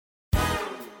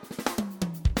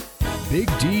Big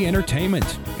D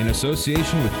Entertainment, in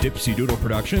association with Dipsy Doodle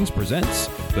Productions, presents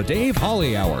The Dave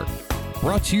Holly Hour.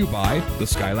 Brought to you by The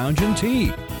Sky Lounge and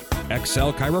Tea,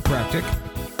 XL Chiropractic,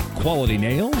 Quality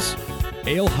Nails,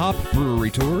 Ale Hop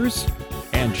Brewery Tours,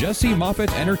 and Jesse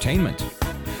Moffitt Entertainment.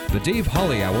 The Dave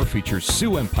Holly Hour features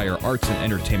Sioux Empire Arts and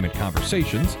Entertainment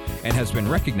Conversations and has been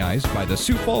recognized by the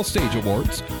Sioux Falls Stage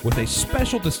Awards with a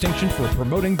special distinction for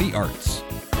promoting the arts.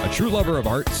 A true lover of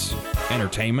arts,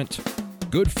 entertainment,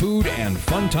 good food, and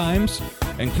fun times,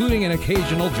 including an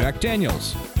occasional Jack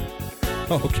Daniels.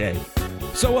 Okay,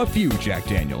 so a few Jack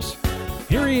Daniels.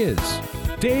 Here he is,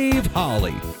 Dave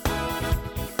Holly.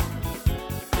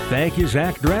 Thank you,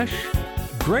 Zach Dresch.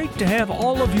 Great to have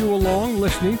all of you along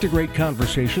listening to great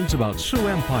conversations about Sioux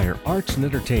Empire Arts and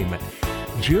Entertainment.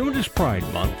 June is Pride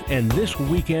Month, and this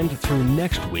weekend through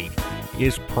next week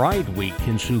is Pride Week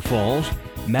in Sioux Falls.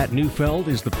 Matt Neufeld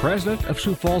is the president of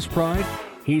Sioux Falls Pride.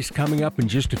 He's coming up in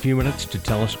just a few minutes to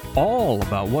tell us all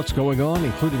about what's going on,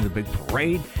 including the big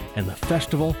parade and the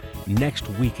festival next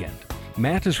weekend.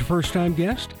 Matt is a first-time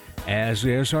guest, as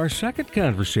is our second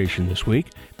conversation this week.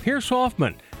 Pierce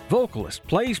Hoffman, vocalist,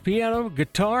 plays piano,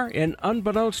 guitar, and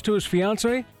unbeknownst to his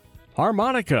fiancée,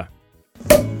 harmonica.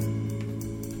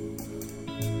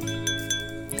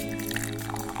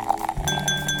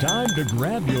 Time to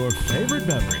grab your favorite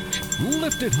beverage,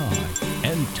 lift it high,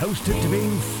 and toast it to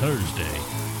being Thursday,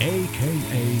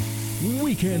 a.k.a.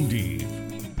 Weekend Eve.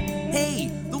 Hey,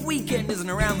 the weekend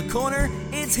isn't around the corner,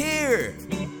 it's here!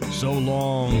 So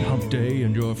long, hump day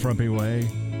and your frumpy way.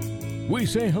 We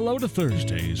say hello to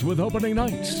Thursdays with opening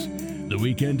nights. The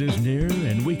weekend is near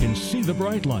and we can see the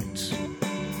bright lights.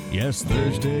 Yes,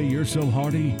 Thursday, you're so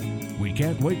hearty, we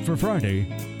can't wait for Friday,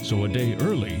 so a day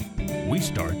early, we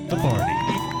start the party.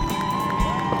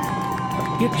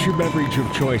 Get your beverage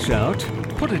of choice out,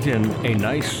 put it in a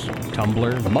nice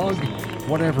tumbler, mug,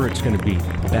 whatever it's going to be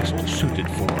best suited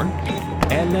for,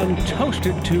 and then toast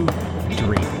it to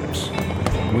dreams.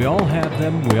 We all have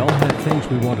them, we all have things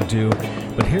we want to do,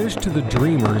 but here's to the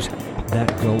dreamers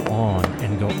that go on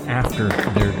and go after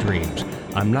their dreams.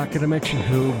 I'm not going to mention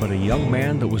who, but a young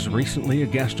man that was recently a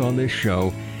guest on this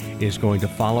show is going to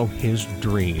follow his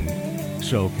dream.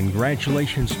 So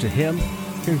congratulations to him.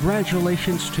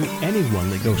 Congratulations to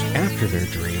anyone that goes after their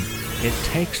dream. It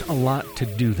takes a lot to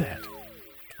do that.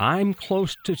 I'm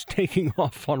close to taking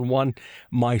off on one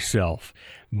myself.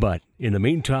 But in the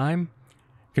meantime,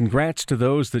 congrats to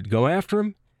those that go after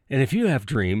them. And if you have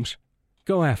dreams,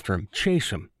 go after them, chase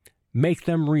them, make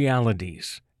them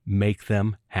realities, make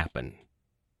them happen.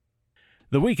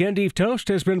 The Weekend Eve Toast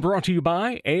has been brought to you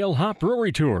by Ale Hop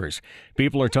Brewery Tours.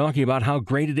 People are talking about how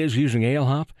great it is using Ale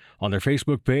Hop. On their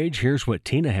Facebook page, here's what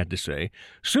Tina had to say.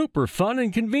 Super fun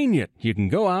and convenient. You can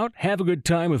go out, have a good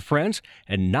time with friends,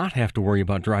 and not have to worry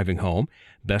about driving home.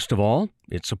 Best of all,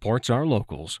 it supports our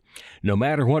locals. No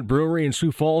matter what brewery in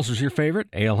Sioux Falls is your favorite,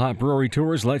 Ale Hop Brewery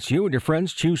Tours lets you and your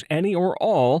friends choose any or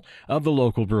all of the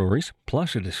local breweries,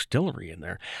 plus a distillery in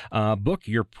there. Book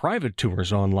your private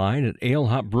tours online at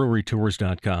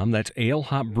alehopbrewerytours.com. That's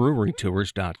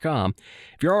alehopbrewerytours.com.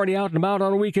 If you're already out and about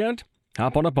on a weekend,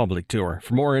 hop on a public tour.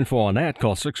 For more info on that,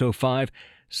 call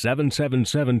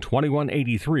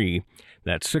 605-777-2183.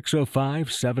 That's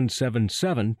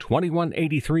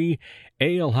 605-777-2183.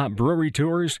 Ale Hop Brewery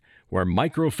Tours, where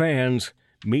micro fans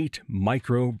meet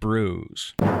micro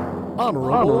brews.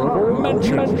 Honorable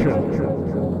mention.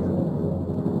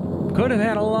 Could have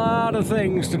had a lot of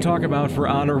things to talk about for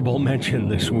honorable mention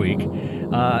this week.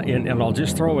 And I'll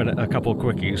just throw in a couple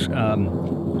quickies.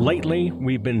 Lately,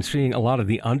 we've been seeing a lot of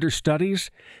the understudies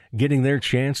getting their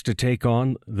chance to take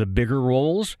on the bigger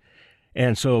roles.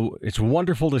 And so it's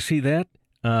wonderful to see that.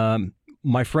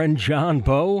 My friend John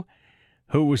Bowe,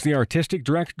 who was the artistic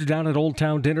director down at Old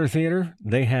Town Dinner Theater,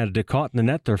 they had Caught in the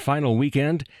Net their final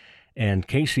weekend. And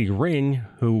Casey Ring,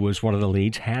 who was one of the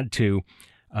leads, he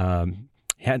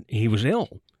was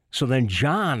ill. So then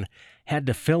John had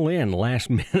to fill in last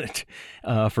minute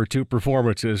for two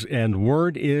performances, and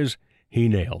word is he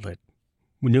nailed it.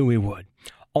 We knew he would.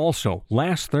 Also,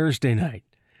 last Thursday night,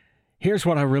 here's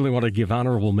what I really want to give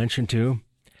honorable mention to.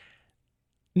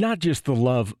 Not just the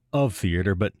love of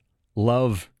theater, but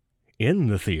love in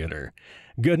the theater.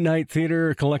 Goodnight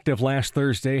Theater Collective last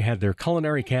Thursday had their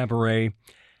culinary cabaret.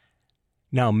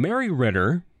 Now, Mary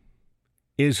Ritter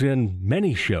is in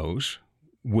many shows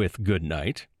with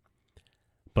Goodnight,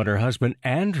 but her husband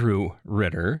Andrew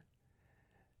Ritter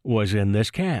was in this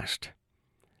cast.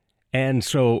 And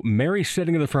so Mary's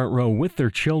sitting in the front row with their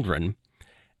children,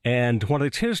 and when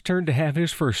it's his turn to have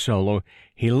his first solo,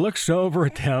 he looks over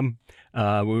at them.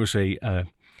 It was a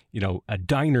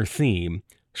diner theme,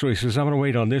 So he says, I'm going to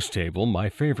wait on this table, my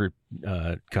favorite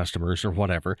customers or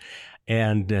whatever.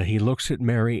 And he looks at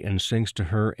Mary and sings to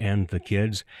her and the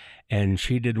kids. And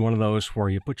she did one of those where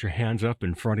you put your hands up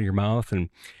in front of your mouth. And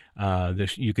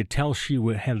you could tell she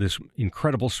had this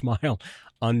incredible smile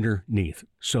underneath.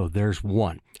 So there's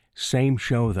one. Same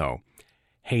show, though.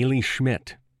 Haley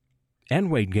Schmidt and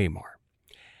Wade Gaymar.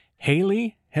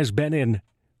 Haley has been in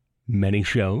many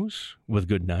shows with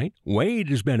Goodnight. Wade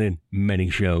has been in many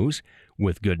shows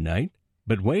with Goodnight,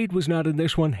 but Wade was not in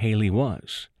this one. Haley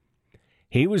was.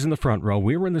 He was in the front row.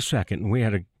 We were in the second, and we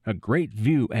had a great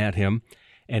view at him.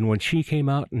 And when she came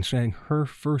out and sang her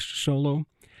first solo,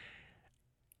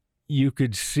 you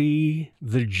could see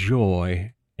the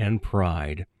joy and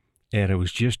pride, and it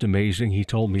was just amazing. He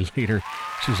told me later,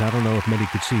 he says, I don't know if many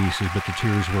could see, he says, but the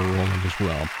tears were rolling as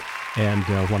well. And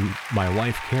when my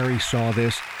wife, Carrie, saw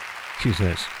this, she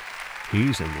says,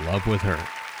 he's in love with her.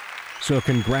 So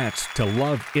congrats to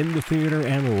Love in the Theater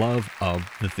and Love of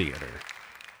the Theater.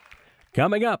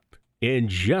 Coming up in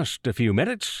just a few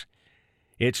minutes,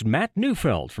 it's Matt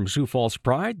Neufeld from Sioux Falls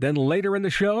Pride. Then later in the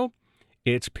show,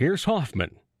 it's Pierce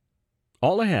Hoffman.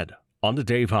 All ahead on the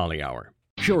Dave Holly Hour.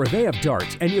 Sure, they have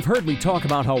darts, and you've heard me talk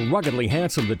about how ruggedly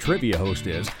handsome the trivia host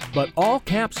is, but all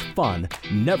caps fun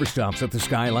never stops at the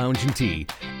Sky Lounge and Tea.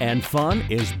 And fun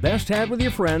is best had with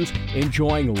your friends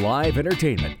enjoying live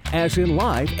entertainment, as in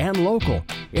live and local.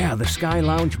 Yeah, the Sky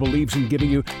Lounge believes in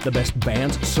giving you the best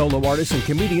bands, solo artists, and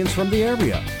comedians from the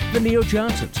area. The Neo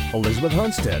Johnsons, Elizabeth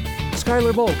Hunstead,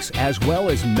 Skylar Volks, as well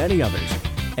as many others.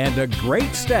 And a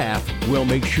great staff will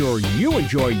make sure you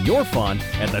enjoy your fun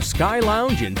at the Sky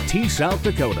Lounge in Tea, South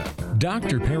Dakota.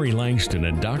 Dr. Perry Langston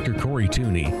and Dr. Corey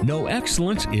Tooney know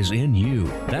excellence is in you.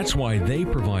 That's why they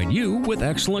provide you with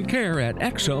excellent care at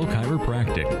XL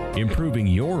Chiropractic, improving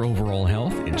your overall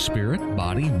health in spirit,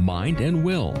 body, mind, and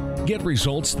will. Get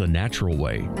results the natural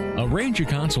way. Arrange a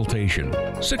consultation,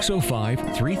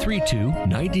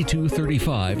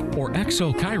 605-332-9235 or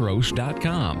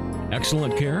xlchiros.com.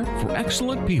 Excellent care for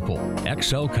excellent people.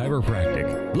 XL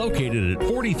Chiropractic, located at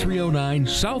 4309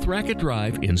 South Racket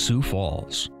Drive in Sioux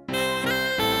Falls.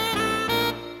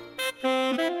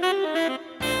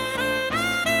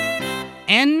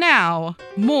 And now,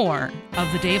 more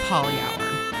of the Dave Holly Hour.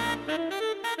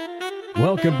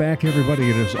 Welcome back, everybody.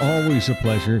 It is always a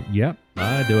pleasure. Yep,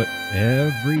 I do it.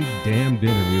 Every damned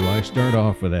interview, I start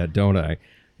off with that, don't I?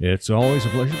 It's always a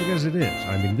pleasure because it is.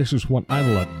 I mean, this is what I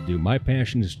love to do. My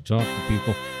passion is to talk to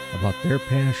people about their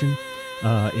passion.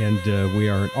 We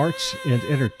are an arts and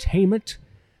entertainment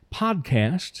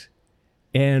podcast.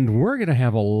 And we're going to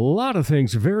have a lot of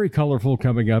things very colorful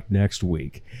coming up next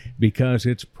week because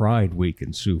it's Pride Week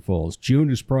in Sioux Falls. June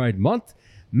is Pride Month.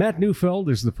 Matt Neufeld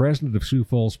is the president of Sioux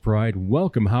Falls Pride.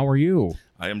 Welcome. How are you?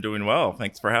 I am doing well.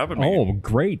 Thanks for having me. Oh,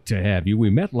 great to have you. We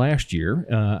met last year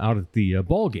out at the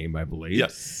ball game, I believe.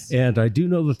 Yes. And I do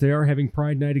know that they are having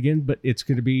Pride Night again, but it's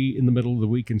going to be in the middle of the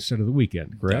week instead of the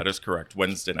weekend, correct? That is correct.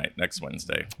 Wednesday night, next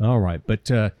Wednesday. All right.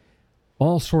 But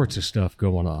all sorts of stuff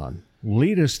going on.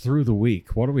 Lead us through the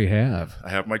week. What do we have?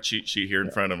 I have my cheat sheet here in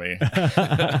front of me.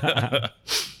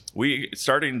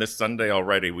 Starting this Sunday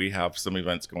already, we have some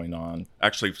events going on.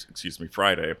 Actually,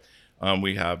 Friday.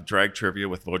 We have drag trivia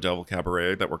with Vodevil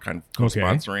Cabaret that we're kind of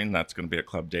co-sponsoring. Okay. That's going to be at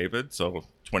Club David, so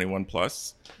 21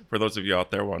 plus. For those of you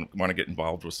out there who want to get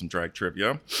involved with some drag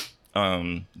trivia.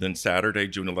 Then Saturday,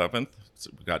 June 11th, so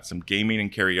we've got some gaming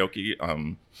and karaoke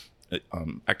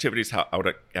activities out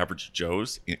at Average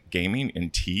Joe's Gaming in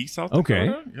Tea, South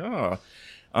Dakota. Okay. Yeah.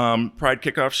 Pride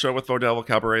kickoff show with Vodevil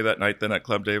Cabaret that night, then at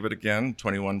Club David again,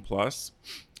 21 plus.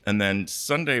 And then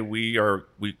Sunday we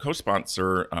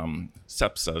co-sponsor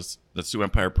SEPSA's, the Sioux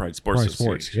Empire Pride Sports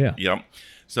Association. Yeah. Yep.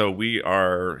 So we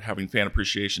are having Fan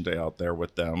Appreciation Day out there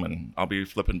with them, and I'll be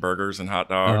flipping burgers and hot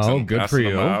dogs and good passing for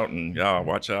you. them out, and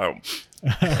watch out.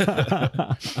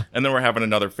 And then we're having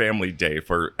another family day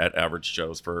at Average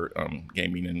Joe's for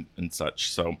gaming and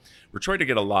such. So we're trying to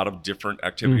get a lot of different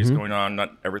activities going on,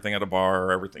 not everything at a bar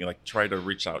or everything, like try to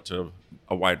reach out to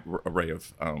a wide array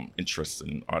of interests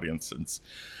and audiences.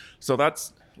 So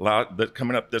that's a lot that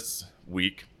coming up this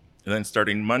week. And then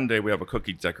starting Monday, we have a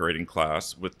cookie decorating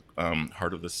class with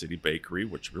Heart of the City Bakery,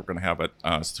 which we're going to have at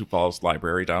Sioux Falls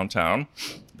Library downtown.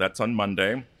 That's on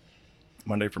Monday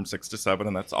from 6 to 7,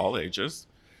 and that's all ages.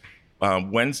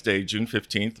 Wednesday, June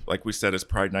 15th, like we said, is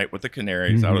Pride Night with the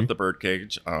Canaries out at the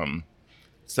Birdcage.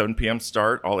 7 p.m.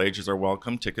 start. All ages are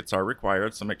welcome. Tickets are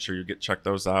required, so make sure you check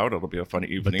those out. It'll be a fun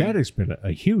evening. But that has been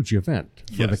a huge event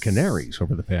for the Canaries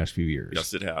over the past few years.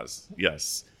 Yes, it has.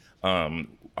 Yes.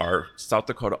 Our South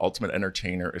Dakota Ultimate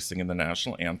Entertainer is singing the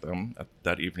national anthem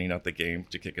that evening at the game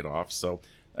to kick it off. So,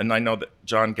 and I know that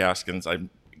John Gaskins, I'm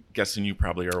guessing you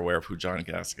probably are aware of who John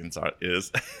Gaskins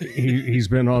is. He's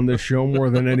been on this show more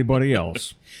than anybody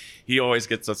else. He always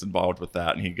gets us involved with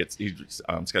that, and he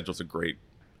schedules a great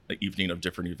evening of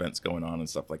different events going on and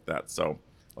stuff like that. So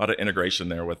a lot of integration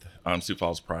there with Sioux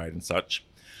Falls Pride and such.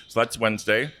 So that's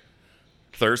Wednesday.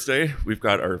 Thursday, we've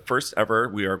got our first ever.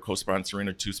 We are co-sponsoring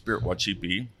a Two-Spirit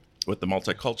Wachipi with the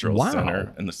Multicultural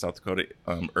Center and the South Dakota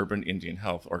Urban Indian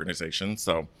Health Organization.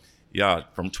 So, yeah,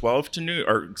 from 12 to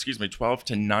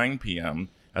 9 p.m.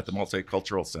 at the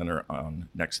Multicultural Center on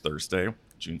next Thursday,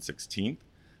 June 16th.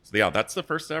 So, yeah, that's the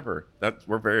first ever.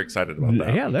 We're very excited about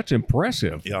that. Yeah, that's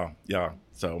impressive. Yeah.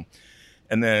 So,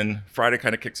 and then Friday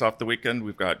kind of kicks off the weekend.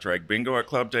 We've got Drag Bingo at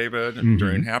Club David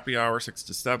during happy hour, 6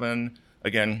 to 7.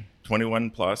 Again,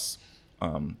 21 plus.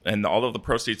 And all of the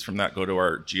proceeds from that go to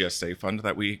our GSA fund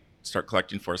that we start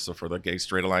collecting for. So for the Gay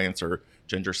Straight Alliance or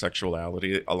Gender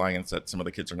Sexuality Alliance that some of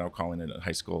the kids are now calling it at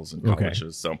high schools and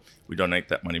colleges. Okay. So we donate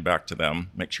that money back to them,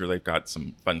 make sure they've got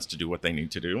some funds to do what they need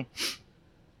to do.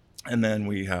 And then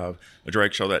we have a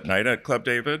drag show that night at Club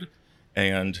David,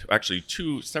 and actually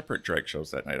 2 separate drag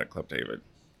shows that night at Club David.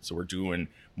 So we're doing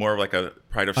more of like a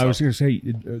Pride of South. I was going to say,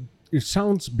 it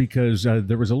sounds because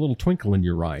there was a little twinkle in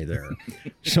your eye there.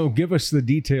 So give us the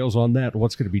details on that.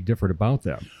 What's going to be different about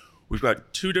them? We've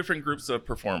got 2 different groups of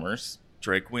performers,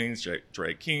 drag queens,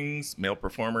 drag kings, male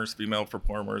performers, female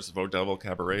performers. Vaudeville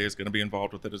Cabaret is going to be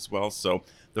involved with it as well. So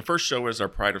the first show is our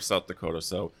Pride of South Dakota.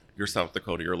 So your South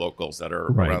Dakota, your locals that are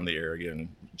around the area and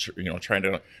trying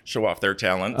to show off their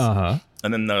talents.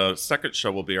 And then the second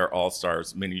show will be our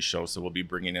All-Stars mini show. So we'll be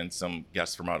bringing in some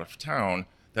guests from out of town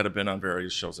that have been on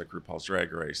various shows like RuPaul's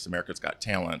Drag Race, America's Got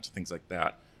Talent, things like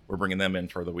that. We're bringing them in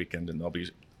for the weekend, and they'll be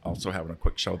also having a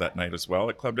quick show that night as well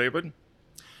at Club David.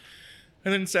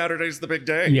 And then Saturday's the big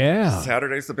day. Yeah.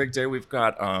 Saturday's the big day. We've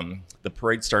got the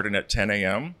parade starting at 10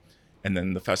 a.m., and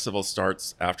then the festival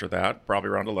starts after that,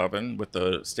 probably around 11, with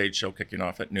the stage show kicking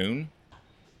off at noon.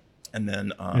 And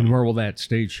then... and where will that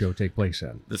stage show take place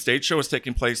at? The stage show is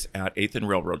taking place at 8th and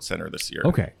Railroad Center this year.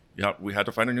 Okay. Yeah, we had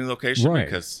to find a new location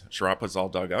because Sharap was all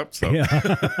dug up. So,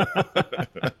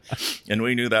 and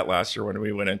we knew that last year when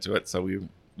we went into it. So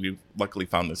we luckily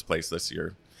found this place this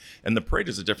year. And the parade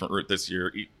is a different route this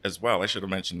year as well. I should have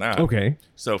mentioned that. Okay.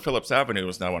 So Phillips Avenue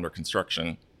is now under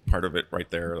construction. Part of it right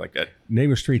there, like at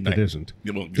name a street that isn't.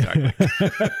 Well, exactly.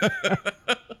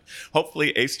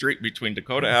 Hopefully a street between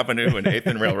Dakota Avenue and 8th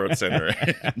and Railroad Center,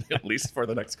 at least for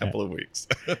the next couple of weeks.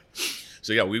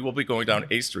 So yeah, we will be going down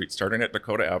A Street, starting at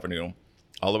Dakota Avenue,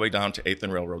 all the way down to 8th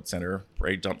and Railroad Center.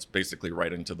 Parade dumps basically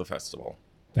right into the festival.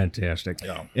 Fantastic.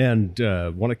 Yeah. And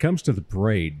when it comes to the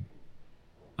parade,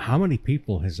 how many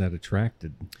people has that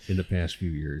attracted in the past few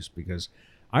years? Because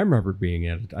I remember being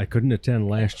at it. I couldn't attend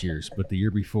last year's, but the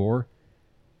year before,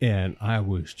 and I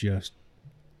was just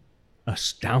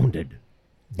astounded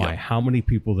by how many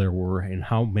people there were and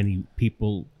how many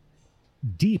people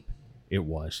deep it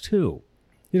was, too.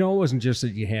 You know, it wasn't just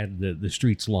that you had the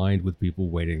streets lined with people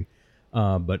waiting,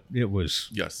 but it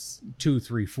was 2,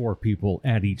 3, 4 people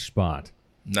at each spot.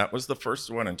 And that was the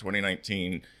first one in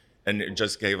 2019. And it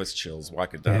just gave us chills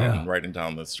walking down and riding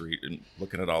down the street and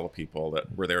looking at all the people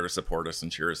that were there to support us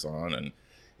and cheer us on. And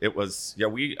it was,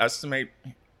 we estimate,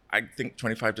 I think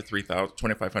 2,500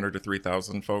 to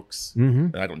 3,000 folks.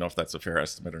 I don't know if that's a fair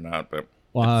estimate or not, but.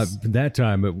 That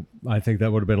time, I think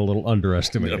that would have been a little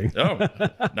underestimating. Oh,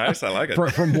 nice. I like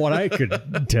it. From what I could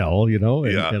tell,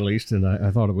 at least. And I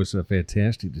thought it was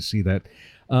fantastic to see that.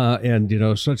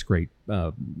 And, such great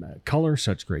color,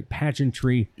 such great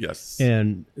pageantry. Yes.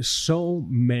 And so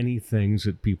many things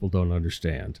that people don't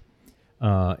understand.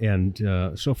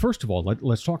 So first of all,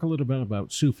 let's talk a little bit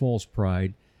about Sioux Falls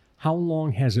Pride. How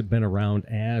long has it been around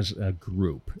as a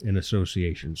group, an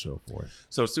association, so forth?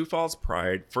 So Sioux Falls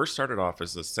Pride first started off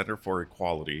as the Center for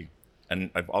Equality. And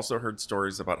I've also heard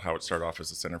stories about how it started off as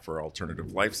a Center for Alternative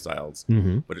Lifestyles.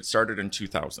 But it started in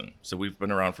 2000. So we've been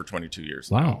around for 22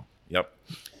 years now. Yep.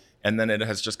 And then it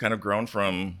has just kind of grown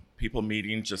from people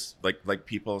meeting, just like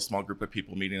people, a small group of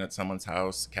people meeting at someone's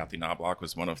house. Kathy Knobloch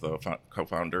was one of the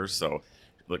co-founders. So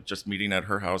just meeting at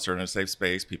her house or in a safe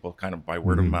space, people kind of by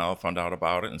word of mouth found out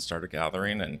about it and started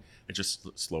gathering, and it just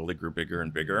slowly grew bigger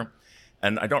and bigger.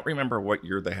 And I don't remember what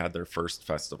year they had their first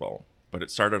festival, but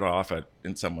it started off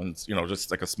in someone's,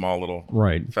 just like a small little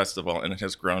festival, and it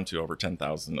has grown to over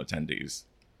 10,000 attendees.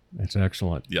 That's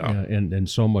excellent. Yeah. And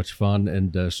so much fun.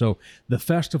 And so the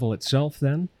festival itself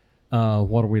then,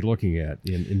 what are we looking at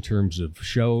in terms of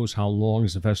shows? How long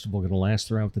is the festival going to last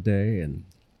throughout the day? And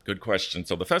good question.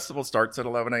 So the festival starts at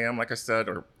 11 a.m., like I said,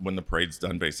 or when the parade's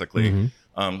done, basically.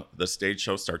 The stage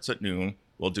show starts at noon.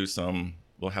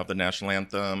 We'll have the national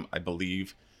anthem. I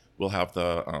believe we'll have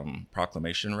the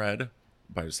proclamation read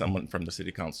by someone from the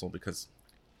city council, because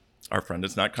our friend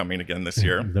is not coming again this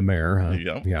year. The mayor,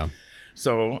 huh? Yeah.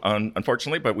 So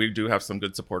unfortunately, but we do have some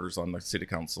good supporters on the city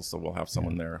council, so we'll have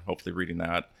someone there hopefully reading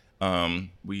that.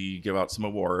 We give out some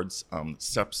awards.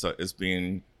 SEPSA is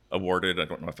being awarded. I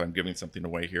don't know if I'm giving something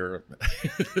away here.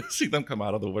 See them come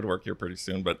out of the woodwork here pretty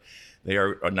soon, but they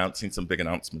are announcing some big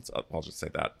announcements. I'll just say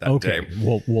that okay. day.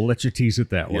 We'll let you tease it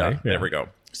that way. Yeah, there we go.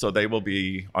 So they will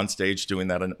be on stage doing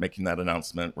that and making that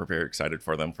announcement. We're very excited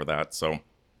for them for that. So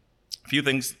a few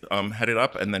things headed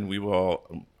up, and then we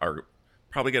will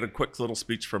probably get a quick little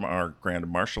speech from our grand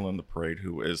marshal in the parade,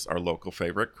 who is our local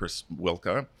favorite, Chris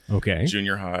Wilka. Okay.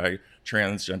 Junior high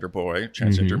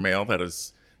transgender male that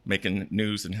is making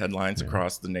news and headlines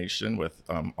across the nation with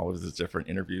all of his different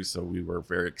interviews. So we were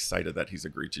very excited that he's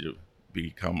agreed to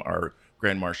become our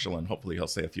grand marshal, and hopefully he'll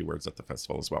say a few words at the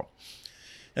festival as well.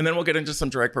 And then we'll get into some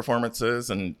drag performances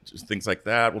and just things like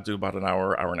that. We'll do about an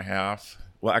hour and a half.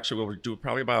 Well, actually, we'll do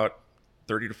probably about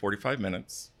 30 to 45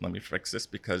 minutes. Let me fix this,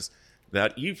 because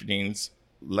that evening's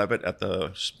Levitt at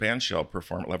the band shell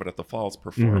Levitt at the Falls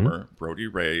performer, Brody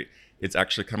Ray, is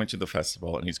actually coming to the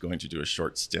festival, and he's going to do a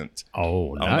short stint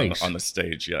nice. on the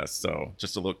stage. Yes. So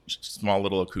just a small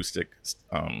little acoustic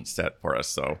set for us.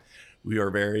 So we are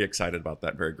very excited about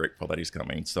that, very grateful that he's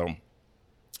coming. So,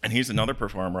 and he's another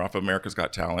performer off of America's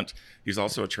Got Talent. He's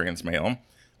also a trans male,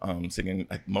 singing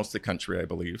mostly country, I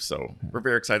believe. So we're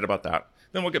very excited about that.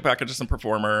 Then we'll get back into some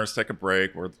performers, take a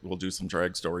break. We'll do some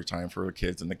drag story time for the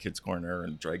kids in the kids corner,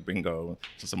 and drag bingo,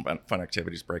 so some fun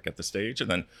activities break at the stage.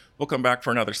 And then we'll come back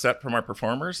for another set from our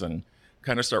performers and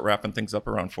kind of start wrapping things up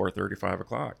around 4:30, 5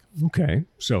 o'clock. Okay.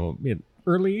 So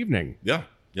early evening. Yeah.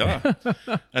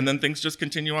 And then things just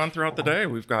continue on throughout the day.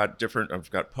 I've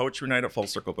got poetry night at Full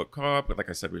Circle Book Co-op. But like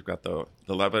I said, we've got the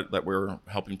Levitt that we're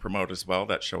helping promote as well,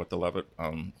 that show at the Levitt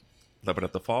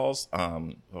at the Falls.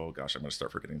 I'm going to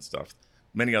start forgetting stuff.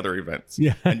 Many other events.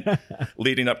 Yeah. And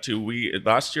leading up to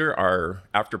last year, our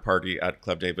after party at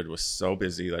Club David was so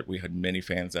busy that we had many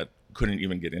fans that couldn't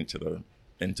even get into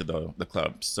the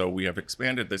club. So we have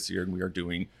expanded this year, and we are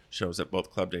doing shows at both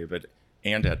Club David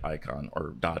and at Icon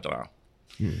or Dada.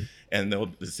 And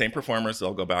the same performers,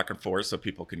 they'll go back and forth, so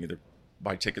people can either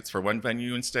buy tickets for one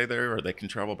venue and stay there, or they can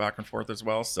travel back and forth as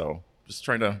well. So just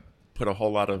trying to put a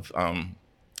whole lot of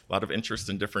interest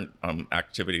in different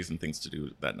activities and things to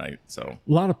do that night. So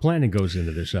a lot of planning goes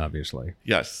into this, obviously.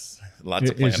 Yes, lots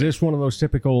of planning. Is this one of those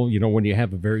typical, when you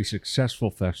have a very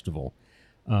successful festival,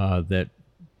 that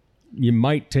you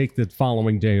might take the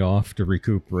following day off to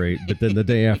recuperate, but then the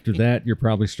day after that, you're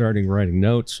probably starting writing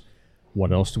notes.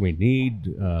 What else do we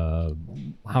need?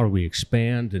 How do we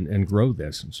expand and grow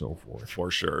this and so forth?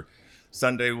 For sure.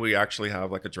 Sunday, we actually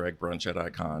have like a drag brunch at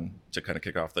Icon to kind of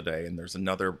kick off the day. And there's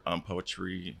another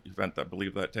poetry event, I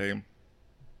believe, that day.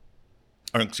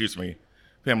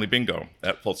 Family bingo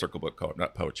at Full Circle Book Co-op,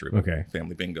 not poetry, but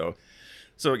family bingo.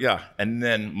 So yeah, and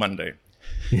then Monday.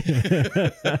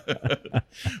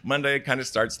 Monday kind of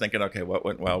starts thinking, okay, what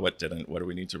went well, what didn't, what do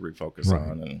we need to refocus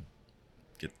on, and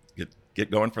get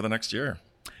going for the next year.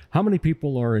 How many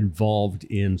people are involved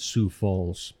in Sioux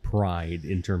Falls Pride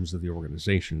in terms of the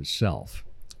organization itself?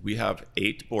 We have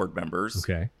 8 board members.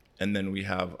 Okay. And then we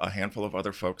have a handful of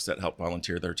other folks that help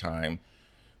volunteer their time.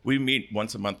 We meet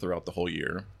once a month throughout the whole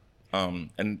year.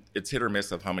 And it's hit or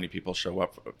miss of how many people show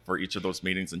up for each of those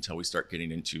meetings until we start getting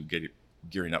into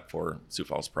gearing up for Sioux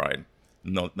Falls Pride.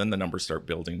 And then the numbers start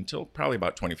building until probably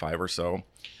about 25 or so.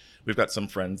 We've got some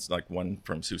friends, like one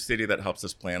from Sioux City, that helps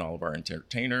us plan all of our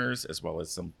entertainers, as well as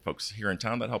some folks here in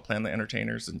town that help plan the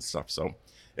entertainers and stuff. So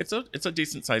it's a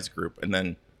decent sized group, and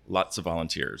then lots of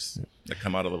volunteers that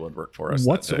come out of the woodwork for us.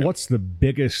 What's the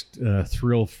biggest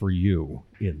thrill for you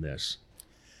in this?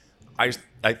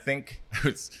 I think I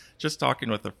was just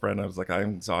talking with a friend. I was like,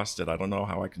 I'm exhausted. I don't know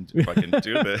how I can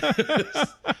do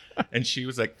this. And she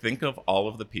was like, think of all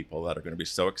of the people that are going to be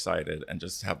so excited and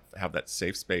just have that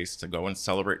safe space to go and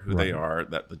celebrate who they are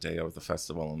that the day of the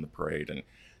festival and the parade. And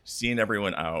seeing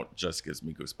everyone out just gives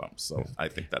me goosebumps. So I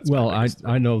think that's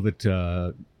I know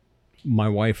that my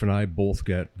wife and I both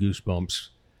got goosebumps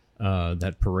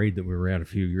that parade that we were at a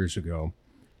few years ago.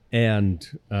 And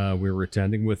we were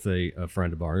attending with a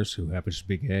friend of ours who happens to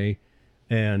be gay,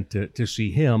 and to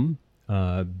see him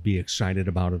be excited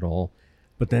about it all.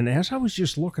 But then as I was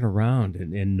just looking around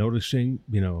and noticing,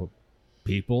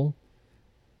 people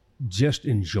just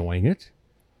enjoying it,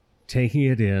 taking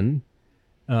it in,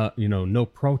 no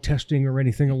protesting or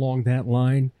anything along that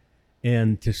line,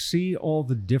 and to see all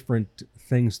the different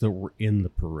things that were in the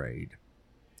parade.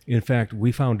 In fact,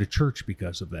 we found a church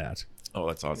because of that. Oh,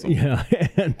 that's awesome. Yeah,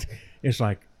 and it's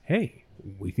like, hey,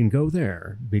 we can go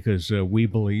there because we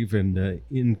believe in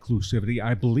inclusivity.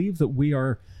 I believe that we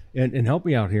are, and help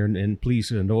me out here, and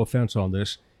please, no offense on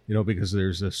this, because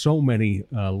there's so many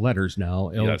letters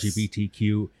now,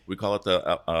 LGBTQ. We call it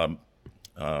the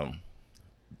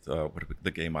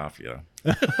gay mafia.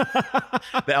 The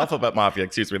alphabet mafia,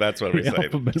 excuse me, that's what we say.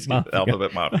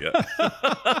 Alphabet mafia.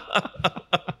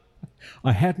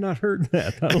 I had not heard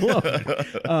that. I love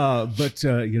it. But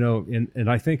and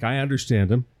I think I understand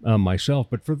them myself.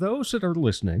 But for those that are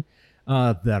listening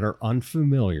that are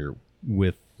unfamiliar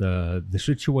with the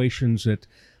situations that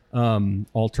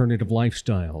alternative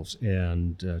lifestyles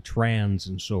and trans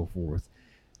and so forth,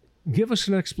 give us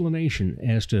an explanation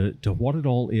as to what it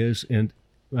all is. And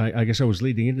I guess I was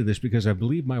leading into this because I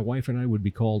believe my wife and I would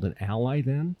be called an ally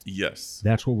then? Yes.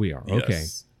 That's what we are. Yes. Okay.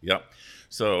 Yep.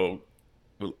 So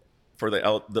for the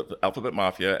alphabet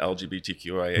mafia,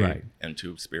 LGBTQIA right. and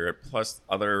Two Spirit, plus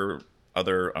other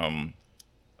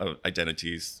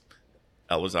identities.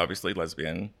 L is obviously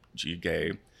lesbian, G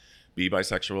gay, B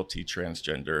bisexual, T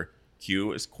transgender,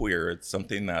 Q is queer. It's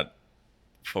something that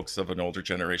folks of an older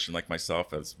generation like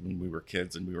myself, as when we were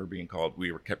kids and we were being called,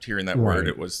 we were kept hearing that right. word.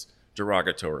 It was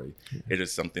derogatory. It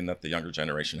is something that the younger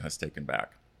generation has taken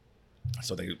back.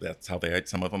 So that's how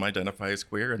some of them identify as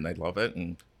queer, and they love it,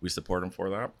 and we support them for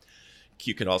that.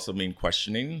 Q could also mean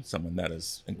questioning, someone that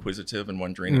is inquisitive and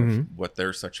wondering of what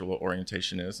their sexual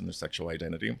orientation is and their sexual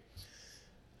identity.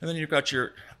 And then you've got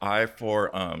your I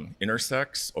for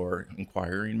intersex or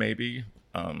inquiring, maybe.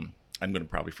 I'm going to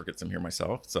probably forget some here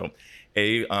myself. So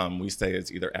A, we say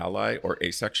is either ally or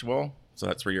asexual. So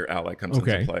that's where your ally comes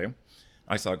into play.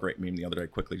 I saw a great meme the other day,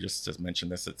 quickly just to mention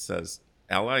this. It says,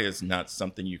 ally is not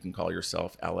something you can call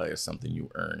yourself. Ally is something you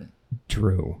earn.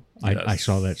 True. Yes. I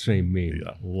saw that same meme.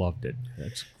 Yeah. Loved it.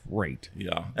 That's great.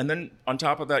 Yeah. And then on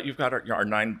top of that, you've got our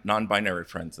non-binary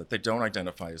friends that they don't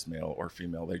identify as male or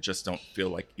female. They just don't feel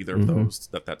like either of those,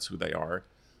 that's who they are.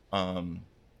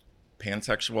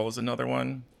 Pansexual is another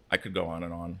one. I could go on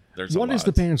and on. There's what is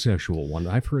the pansexual one?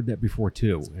 I've heard that before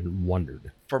too and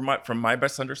wondered. From my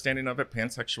best understanding of it,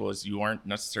 pansexual is you aren't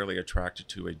necessarily attracted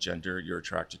to a gender, you're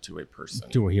attracted to a person.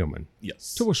 To a human.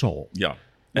 Yes. To a soul. Yeah.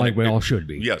 Like we all should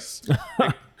be. Yes.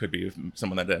 It could be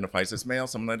someone that identifies as male,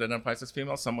 someone that identifies as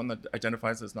female, someone that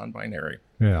identifies as non-binary.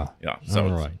 Yeah. Yeah. So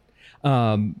all right.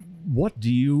 What do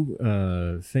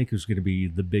you think is going to be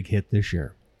the big hit this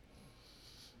year?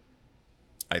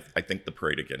 I think the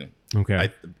parade again. Okay.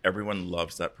 Everyone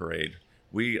loves that parade.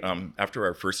 We, after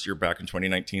our first year back in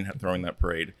 2019 throwing that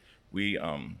parade, we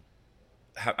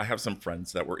I have some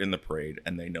friends that were in the parade,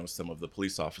 and they know some of the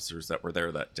police officers that were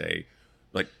there that day,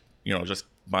 like, just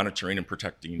monitoring and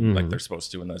protecting like they're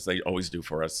supposed to, and as they always do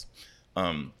for us.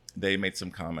 They made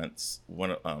some comments.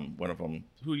 One of them,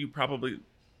 who you probably,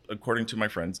 according to my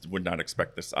friends, would not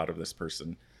expect this out of this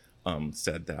person,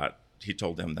 said that he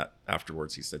told them that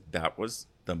afterwards. He said that was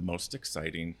the most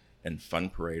exciting and fun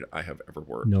parade I have ever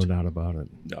worked. No doubt about it.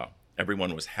 No,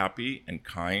 everyone was happy and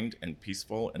kind and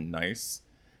peaceful and nice.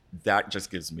 That just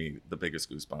gives me the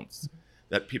biggest goosebumps.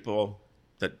 That people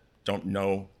that don't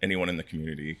know anyone in the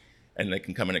community, and they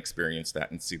can come and experience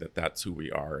that and see that that's who we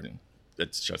are. And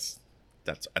it's just,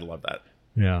 I love that.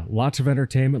 Yeah. Lots of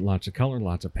entertainment, lots of color,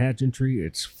 lots of pageantry.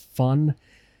 It's fun.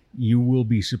 You will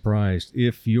be surprised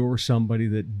if you're somebody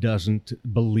that doesn't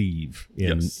believe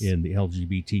in the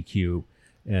LGBTQ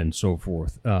and so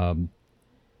forth.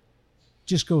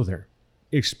 Just go there,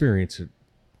 experience it,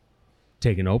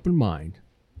 take an open mind,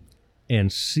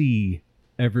 and see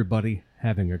everybody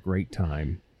having a great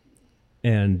time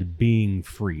and being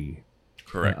free.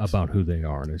 Correct. About who they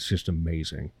are. And it's just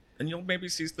amazing. And you'll maybe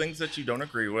see things that you don't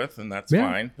agree with, and that's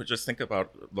fine. But just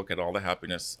look at all the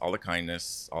happiness, all the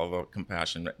kindness, all the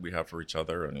compassion that we have for each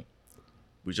other. And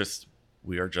we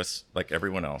are just like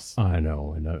everyone else. I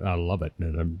know, and I love it.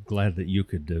 And I'm glad that you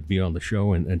could be on the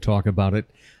show and talk about it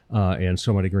and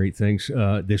so many great things.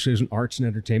 This is an arts and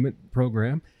entertainment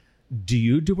program. Do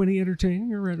you do any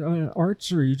entertaining or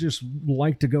arts, or you just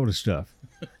like to go to stuff?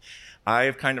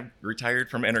 I've kind of retired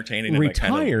from entertaining. Retired,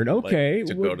 and I kind of okay. like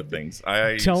to go to things.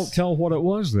 Tell what it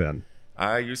was then.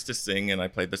 I used to sing, and I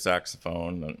played the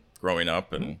saxophone growing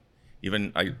up, and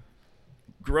even I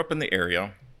grew up in the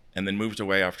area, and then moved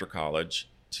away after college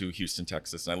to Houston,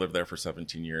 Texas, and I lived there for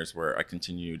 17 years, where I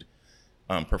continued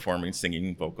performing,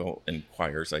 singing, vocal, and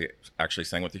choirs. I actually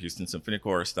sang with the Houston Symphony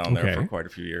Chorus down there for quite a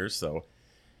few years. So,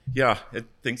 yeah,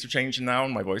 things are changing now,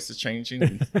 and my voice is changing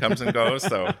and comes and goes.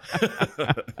 So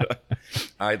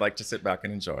I like to sit back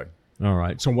and enjoy. All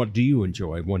right. So what do you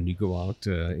enjoy when you go out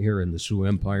here in the Sioux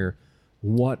Empire?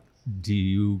 What do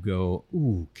you go,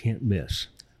 ooh, can't miss?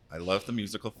 I love the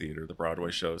musical theater, the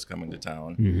Broadway shows coming to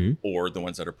town, or the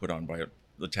ones that are put on by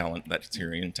the talent that's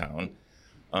here in town.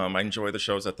 I enjoy the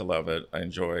shows at the Levitt. I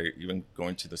enjoy even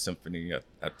going to the symphony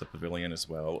at the Pavilion as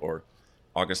well, or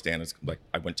Augustana's. Like,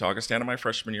 I went to Augustana my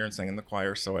freshman year and sang in the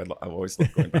choir, so I always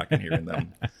love going back and hearing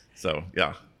them. So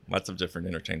yeah, lots of different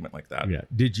entertainment like that. Yeah.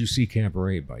 Did you see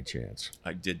Cabaret by chance?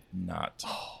 I did not.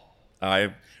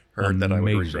 I've heard that I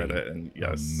would regret it, and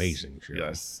yes, amazing show.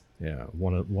 Yes, yeah,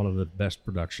 one of the best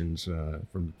productions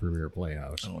from the Premier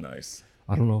Playhouse. Oh, nice.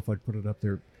 I don't know if I'd put it up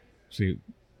there. See,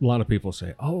 a lot of people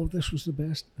say, "Oh, this was the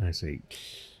best." I say,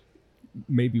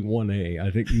 maybe 1A.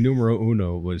 I think numero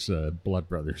uno was Blood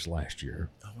Brothers last year.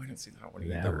 Oh, I didn't see that one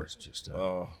That either. was just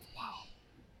Oh, wow.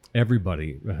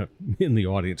 Everybody in the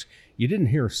audience, you didn't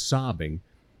hear sobbing,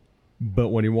 but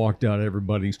when he walked out,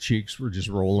 everybody's cheeks were just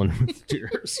rolling with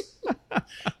tears.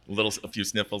 a few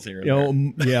sniffles here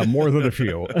and there. Oh, yeah, more than a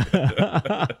few.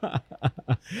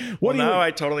 Now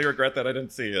I totally regret that I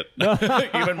didn't see it.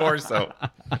 Even more so.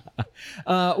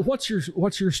 What's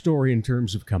your story in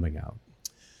terms of coming out?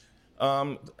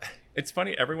 It's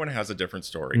funny. Everyone has a different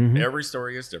story. Every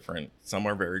story is different. Some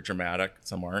are very dramatic.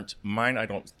 Some aren't. Mine, I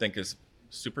don't think is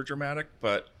super dramatic,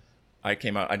 but I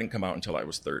didn't come out until I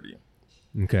was 30.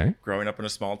 Okay. Growing up in a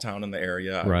small town in the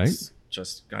area, I Right. was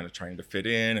just kind of trying to fit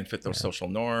in and fit those social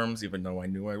norms, even though I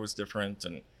knew I was different.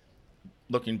 And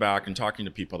looking back and talking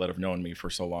to people that have known me for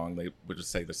so long, they would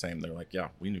just say the same. They're like, yeah,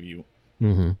 we knew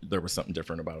you. There was something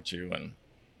different about you. And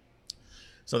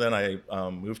so then I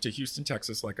moved to Houston,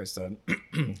 Texas, like I said.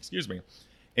 Excuse me.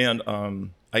 And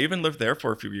I even lived there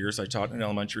for a few years. I taught in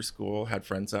elementary school, had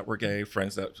friends that were gay,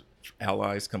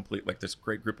 allies, like this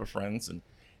great group of friends. And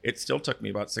it still took me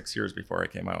about 6 years before I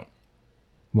came out.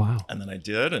 Wow. And then I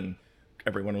did, and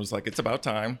everyone was like, it's about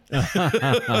time.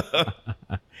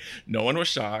 No one was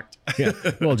shocked. Yeah.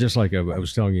 Well, just like I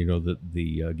was telling you,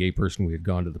 the gay person we had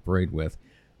gone to the parade with,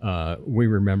 we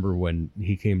remember when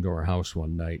he came to our house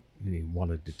one night and he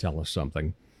wanted to tell us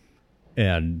something.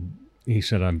 And he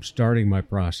said, I'm starting my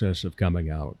process of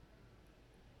coming out.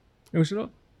 And we said,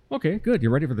 oh, okay, good. You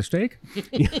ready for the steak?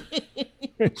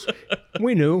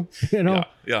 We knew, Yeah.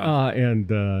 And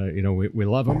we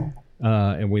love him.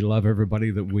 And we love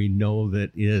everybody that we know that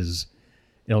is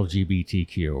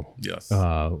LGBTQ. Yes.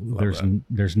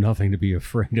 There's nothing to be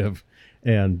afraid of.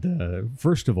 And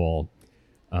first of all,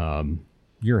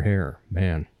 your hair,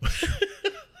 man.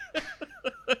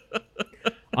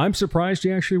 I'm surprised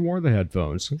you actually wore the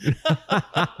headphones.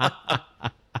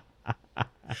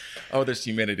 Oh, there's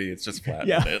humidity. It's just flat.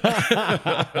 Yeah.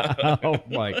 Oh,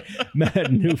 my.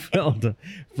 Matt Neufeld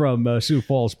from Sioux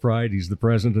Falls Pride. He's the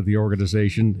president of the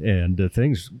organization, and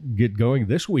things get going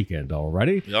this weekend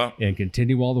already. Yeah. And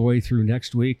continue all the way through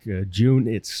next week. June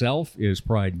itself is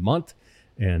Pride Month,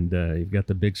 and you've got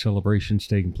the big celebrations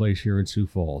taking place here in Sioux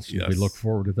Falls. Yes. We look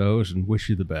forward to those and wish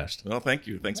you the best. Well, thank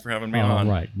you. Thanks for having me All on.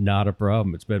 right. Not a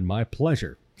problem. It's been my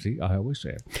pleasure. See, I always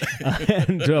say it.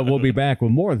 And we'll be back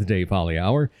with more of the Dave Holly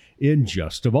Hour in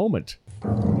just a moment.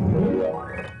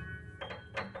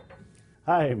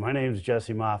 Hi, my name is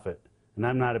Jesse Moffett, and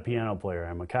I'm not a piano player.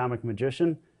 I'm a comic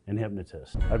magician and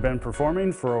hypnotist. I've been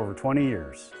performing for over 20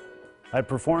 years. I've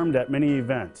performed at many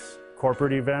events,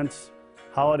 corporate events,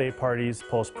 holiday parties,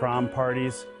 post-prom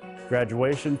parties,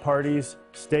 graduation parties,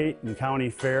 state and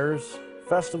county fairs,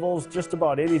 festivals, just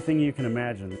about anything you can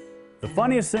imagine. The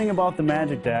funniest thing about the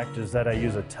Magic Act is that I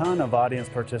use a ton of audience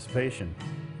participation,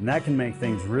 and that can make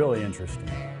things really interesting.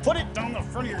 Put it down the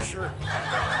front of your shirt.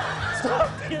 Stop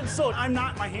being so,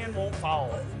 my hand won't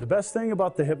follow. The best thing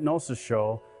about the hypnosis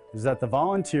show is that the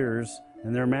volunteers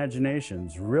and their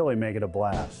imaginations really make it a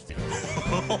blast.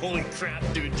 Holy crap,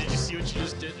 dude, did you see what you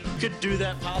just did? You could do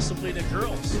that possibly to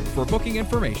girls. For booking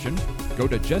information, go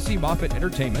to Jesse Moffett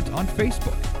Entertainment on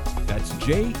Facebook. That's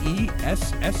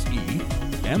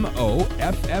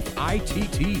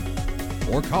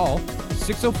JESSEMOFFITT. Or call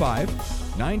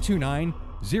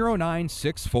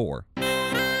 605-929-0964.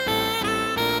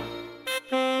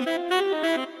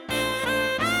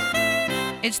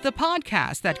 It's the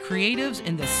podcast that creatives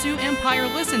in the Sioux Empire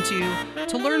listen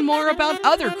to learn more about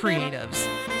other creatives.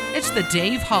 It's the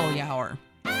Dave Holly Hour.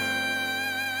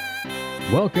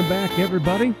 Welcome back,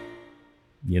 everybody.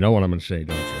 You know what I'm going to say,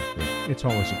 don't you? It's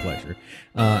always a pleasure.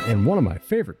 And one of my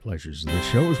favorite pleasures of the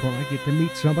show is when I get to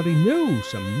meet somebody new,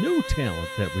 some new talent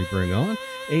that we bring on,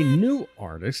 a new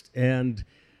artist, and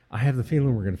I have the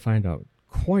feeling we're going to find out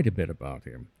quite a bit about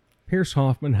him. Pierce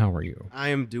Hoffman, how are you? I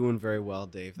am doing very well,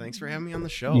 Dave. Thanks for having me on the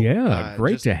show. Yeah,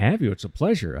 great to have you. It's a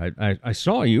pleasure. I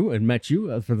saw you and met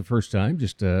you for the first time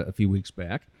just a few weeks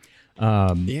back.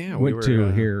 We went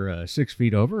to hear 6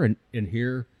 Feet Over, and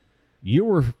here you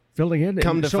were filling in.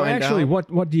 Come to so find actually,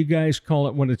 out. what do you guys call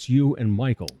it when it's you and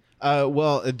Michael?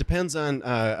 Well, it depends on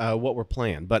what we're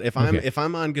playing. But if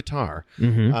I'm on guitar,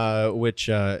 which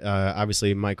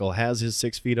obviously Michael has his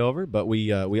 6 feet over, but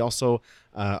we also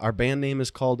our band name is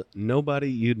called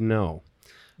Nobody You'd Know.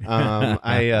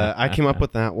 I came up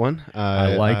with that one.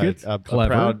 I like it.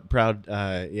 Clever. Proud.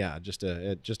 Yeah, just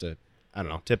a I don't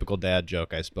know, typical dad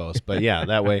joke, I suppose. But yeah,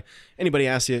 that way anybody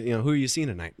asks you, who are you seeing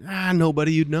tonight?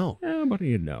 Nobody you'd know. Nobody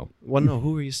you'd know. Well, no,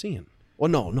 who are you seeing? Well,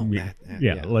 no.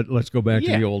 Yeah. Let's go back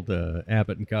to the old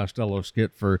Abbott and Costello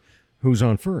skit for who's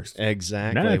on first.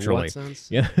 Exactly. Naturally. What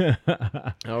sense? Yeah.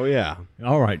 Oh, yeah.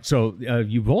 All right. So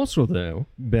you've also, though,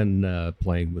 been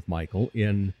playing with Michael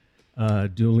in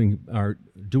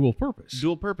dual purpose.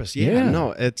 Dual purpose. Yeah.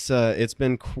 No, it's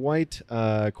been quite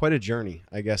a journey,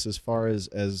 I guess, as far as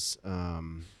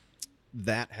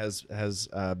that has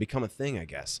become a thing, I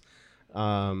guess.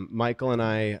 Michael and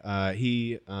I,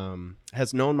 he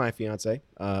has known my fiance,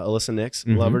 Alyssa Nix,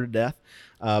 love her to death.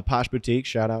 Posh Boutique,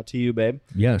 shout out to you, babe.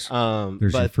 Yes.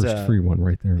 There's your first free one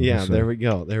right there. Yeah, there we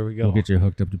go. We'll get you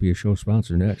hooked up to be a show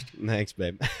sponsor next. Thanks,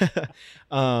 babe.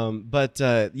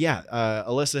 Alyssa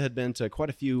had been to quite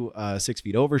a few 6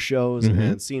 Feet Over shows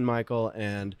and seen Michael,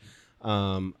 and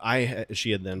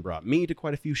she had then brought me to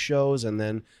quite a few shows, and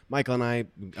then Michael and I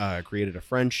created a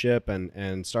friendship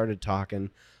and started talking.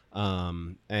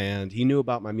 And he knew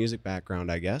about my music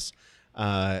background, I guess.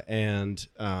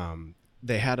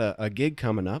 They had a gig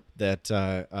coming up that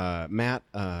Matt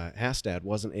Hastad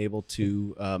wasn't able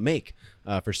to make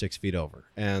for 6 Feet Over.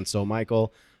 And so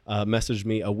Michael messaged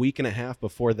me a week and a half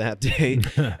before that day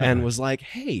and was like,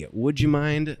 hey, would you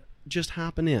mind just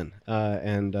hopping in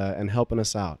and helping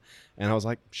us out? And I was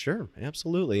like, sure,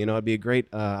 absolutely. It'd be a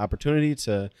great opportunity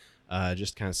to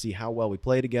just kind of see how well we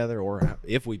play together, or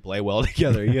if we play well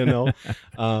together,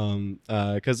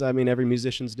 because every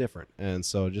musician's different, and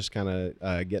so just kind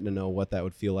of getting to know what that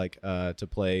would feel like to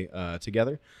play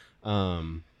together.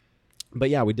 But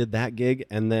yeah, we did that gig,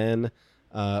 and then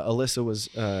Alyssa was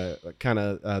kind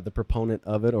of the proponent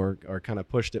of it, or kind of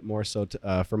pushed it more so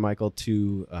for Michael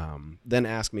to then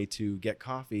ask me to get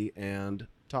coffee and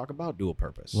talk about dual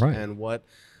purpose, right, and what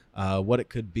it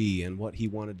could be and what he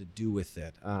wanted to do with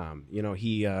it.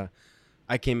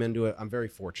 I came into it, I'm very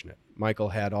fortunate. Michael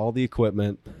had all the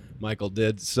equipment. Michael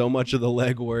did so much of the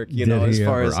legwork,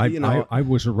 I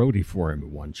was a roadie for him at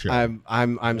one show.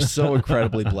 I'm so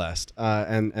incredibly blessed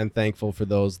and thankful for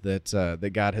those that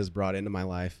God has brought into my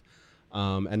life.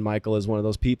 And Michael is one of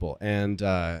those people. And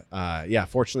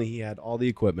fortunately he had all the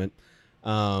equipment.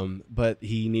 But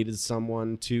he needed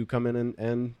someone to come in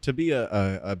and to be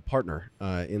a partner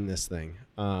in this thing.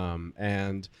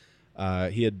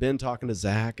 He had been talking to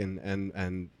Zach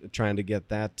and trying to get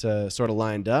that sort of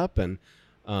lined up, and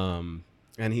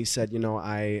he said,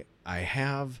 I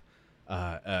have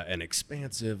an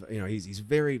expansive, he's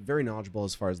very, very knowledgeable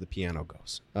as far as the piano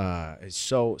goes. He's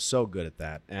so good at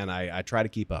that, and I try to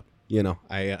keep up.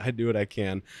 I do what I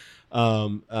can.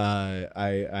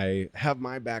 I have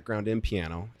my background in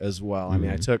piano as well.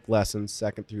 I took lessons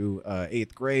 2nd through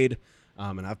 8th grade,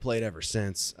 and I've played ever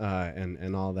since,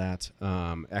 and all that.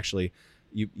 Actually,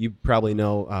 you probably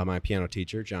know my piano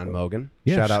teacher, John Mogan.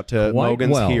 Yes, shout out to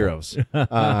Mogan's well. Heroes.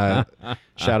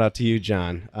 Shout out to you,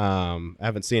 John. I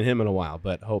haven't seen him in a while,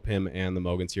 but hope him and the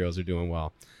Mogan's Heroes are doing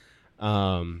well.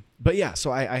 But yeah,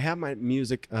 so I have my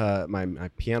music, my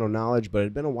piano knowledge, but it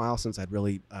had been a while since I'd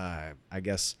really, I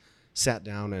guess, sat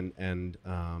down and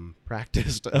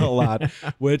practiced a lot,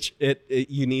 which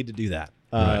you need to do that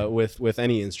Right. with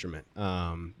any instrument.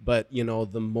 But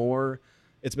the more,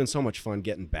 it's been so much fun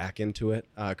getting back into it,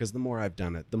 because the more I've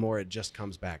done it, the more it just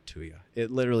comes back to you.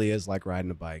 It literally is like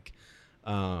riding a bike.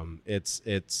 I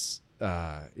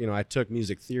took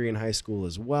music theory in high school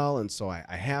as well, and so I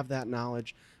have that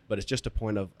knowledge, but it's just a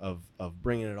point of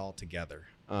bringing it all together.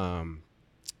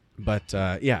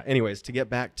 Anyways, to get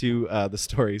back to the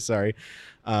story, sorry,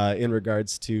 in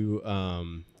regards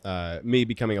to me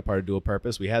becoming a part of Dual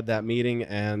Purpose, we had that meeting,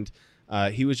 and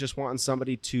he was just wanting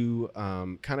somebody to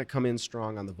kind of come in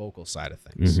strong on the vocal side of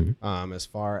things, as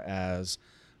far as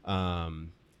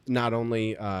not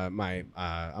only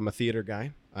I'm a theater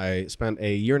guy. I spent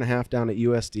a year and a half down at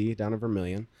USD, down in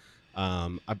Vermilion.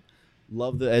 I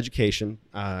love the education.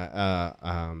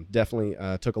 Definitely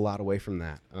took a lot away from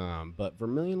that. But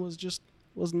Vermilion was just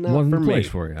wasn't for the me. place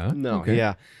for you, huh? No, Okay.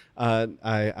 yeah.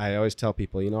 I always tell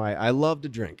people, I love to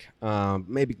drink.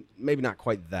 Maybe not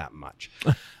quite that much.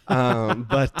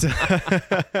 But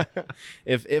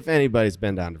if anybody's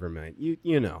been down to Vermont,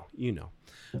 you know.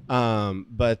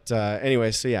 But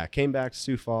anyway, so yeah, came back to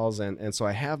Sioux Falls, and so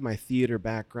I have my theater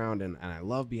background, and I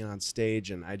love being on stage,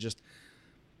 and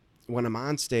when I'm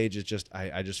on stage, it's just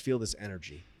I just feel this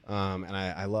energy, and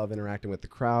I love interacting with the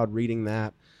crowd, reading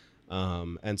that,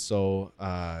 and so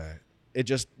it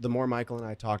just, the more Michael and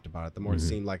I talked about it, the more it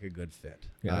seemed like a good fit.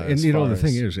 Yeah, and the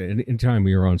thing is, anytime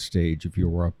you're on stage, if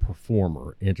you're a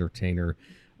performer, entertainer,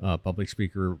 public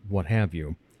speaker, what have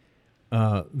you,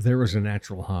 there is a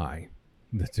natural high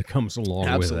that comes along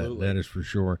Absolutely. with it. That is for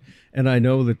sure. And I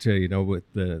know that with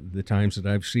the times that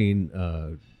I've seen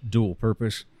Dual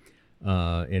Purpose,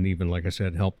 and even like I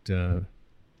said, helped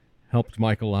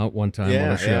Michael out one time on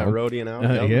a show. Yeah, roadieing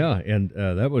out. Yeah, and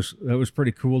that was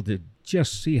pretty cool to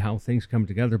just see how things come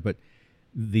together. But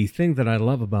the thing that I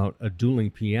love about a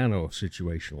dueling piano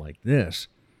situation like this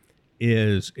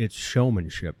is its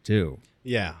showmanship too.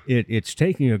 Yeah. It's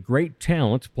taking a great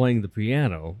talent playing the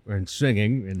piano and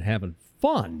singing and having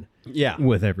fun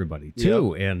with everybody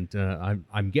too. Yep. And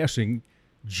I'm guessing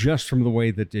just from the way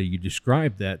that you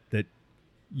described that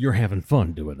you're having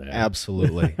fun doing that.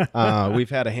 Absolutely.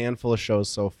 We've had a handful of shows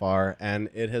so far, and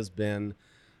it has been,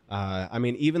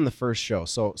 even the first show.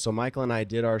 So Michael and I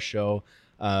did our show,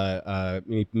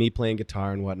 me playing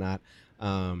guitar and whatnot,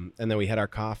 and then we had our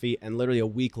coffee, and literally a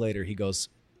week later he goes,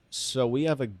 "So we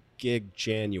have a gig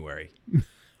January."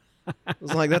 I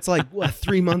was like, that's like, what,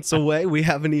 3 months away? We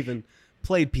haven't even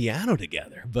played piano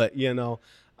together. But,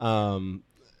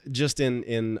 just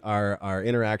in our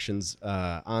interactions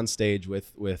on stage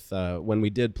with when we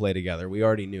did play together, we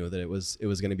already knew that it was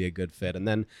going to be a good fit. And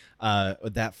then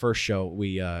that first show,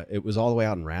 it was all the way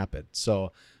out in Rapid.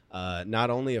 So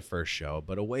not only a first show,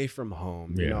 but away from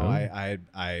home. Yeah.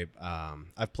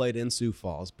 I've played in Sioux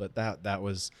Falls, but that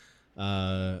was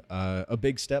a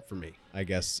big step for me, I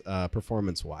guess,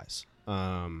 performance-wise.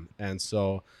 And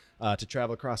so to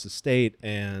travel across the state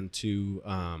and to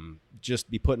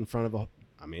just be put in front of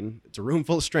it's a room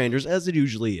full of strangers, as it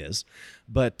usually is,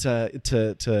 but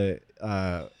to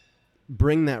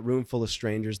bring that room full of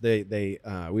strangers, we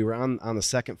were on the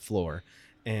second floor,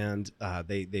 and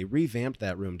they revamped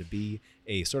that room to be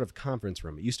a sort of conference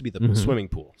room. It used to be the swimming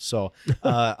pool. So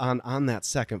on that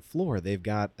second floor, they've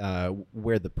got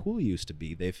where the pool used to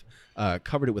be, they've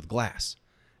covered it with glass,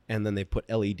 and then they put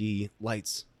LED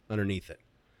lights underneath it.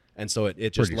 And so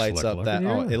it just lights up that.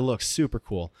 Yeah. Oh, it looks super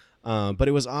cool. But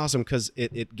it was awesome because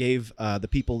it gave the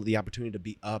people the opportunity to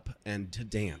be up and to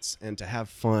dance and to have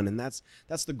fun. And that's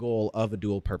the goal of a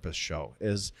dual purpose show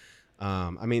is,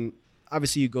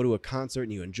 obviously you go to a concert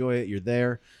and you enjoy it, you're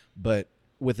there, but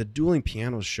with a dueling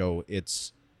piano show,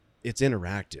 it's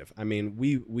interactive. I mean,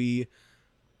 we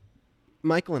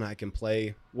Michael and I can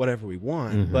play whatever we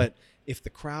want, but if the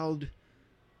crowd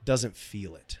doesn't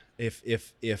feel it, if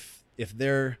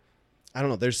they're, I don't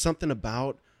know, there's something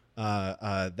about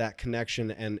that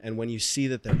connection, and when you see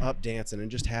that they're up dancing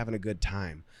and just having a good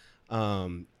time,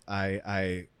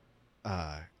 I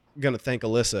gonna thank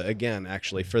Alyssa again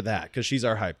actually for that, because she's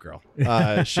our hype girl.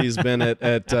 She's been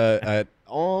at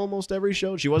almost every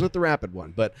show. She wasn't at the Rapid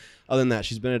one, but other than that,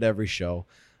 she's been at every show.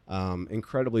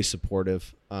 Incredibly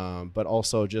supportive, but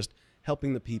also just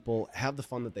helping the people have the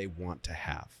fun that they want to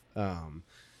have,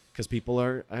 because people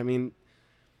are,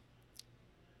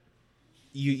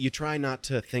 you try not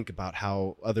to think about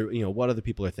how what other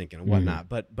people are thinking and whatnot,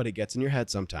 but it gets in your head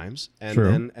sometimes,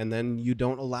 and then you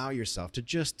don't allow yourself to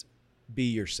just be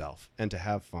yourself and to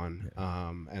have fun.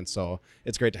 And so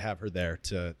it's great to have her there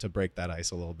to break that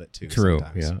ice a little bit too. True.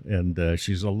 Sometimes. Yeah. And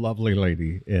she's a lovely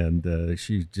lady, and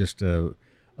she just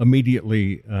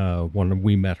immediately when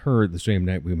we met her the same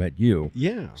night we met you,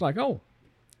 it's like, oh,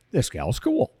 this gal's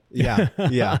cool.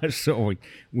 Yeah. So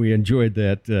we enjoyed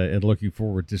that, and looking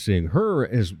forward to seeing her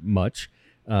as much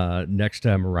next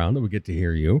time around that we get to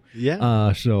hear you.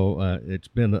 Yeah. So it's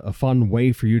been a fun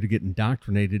way for you to get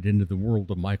indoctrinated into the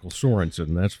world of Michael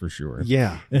Sorensen, that's for sure.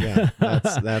 Yeah.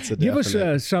 That's a definite. Give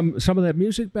us some of that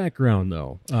music background,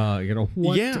 though.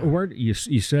 Where you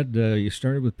said you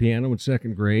started with piano in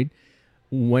second grade.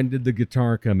 When did the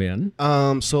guitar come in?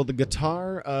 So the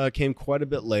guitar came quite a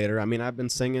bit later. I've been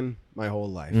singing my whole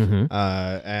life.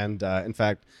 And in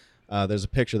fact, there's a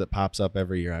picture that pops up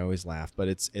every year. I always laugh, but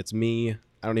it's me.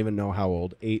 I don't even know how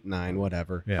old, 8, 9,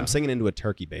 whatever. Yeah. I'm singing into a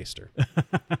turkey baster.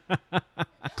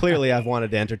 Clearly, I've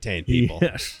wanted to entertain people.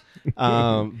 Yes.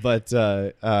 But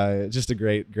just a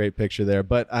great picture there.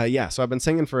 But so I've been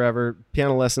singing forever.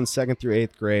 Piano lessons 2nd through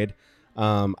 8th grade.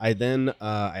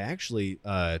 I actually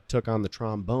took on the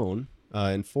trombone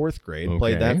in 4th grade.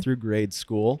 Played that through grade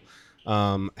school.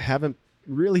 Haven't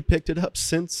really picked it up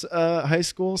since high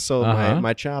school, so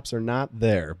my chops are not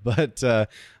there, but the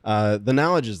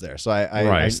knowledge is there. So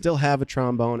I still have a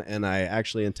trombone, and I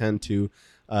actually intend to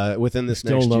within this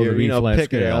next year,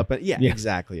 pick it up. And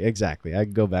exactly. I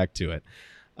can go back to it.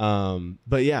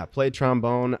 But yeah, played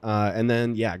trombone, and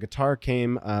then guitar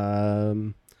came.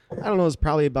 I don't know, it was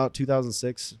probably about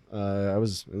 2006. I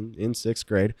was in 6th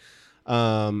grade,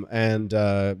 and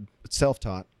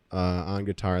self-taught on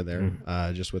guitar there,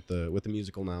 just with the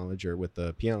musical knowledge, or with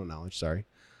the piano knowledge. Sorry,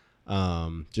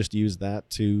 just use that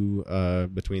to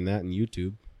between that and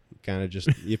YouTube. Kind of just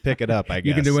you pick it up. I guess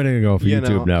you can do anything off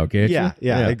YouTube now, can't you?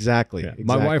 Yeah, exactly.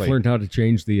 My wife learned how to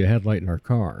change the headlight in her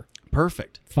car.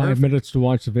 Perfect. 5 minutes to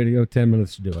watch the video, 10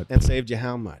 minutes to do it. It saved you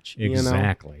how much?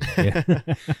 Exactly.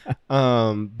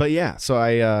 But yeah, so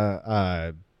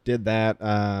I did that,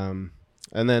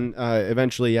 and then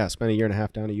eventually, spent a year and a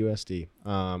half down at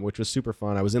USD, which was super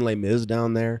fun. I was in Les Mis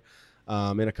down there,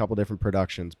 in a couple different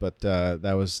productions, but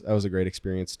that was a great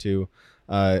experience too.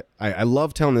 I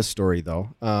love telling this story though.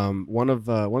 One of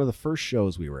the first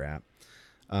shows we were at,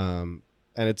 and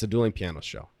it's a dueling piano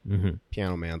show.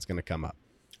 Piano Man's going to come up.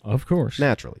 Of course.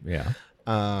 Naturally. Yeah.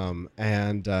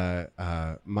 And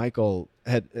Michael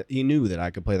he knew that I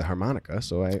could play the harmonica,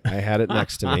 so I had it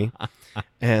next to me,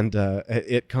 and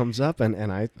it comes up,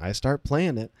 and I start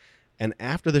playing it, and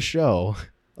after the show,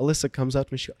 Alyssa comes up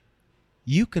to me, she goes,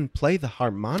 "You can play the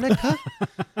harmonica?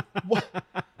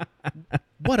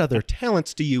 What other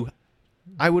talents do you?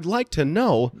 I would like to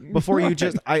know before you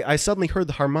just." I suddenly heard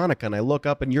the harmonica, and I look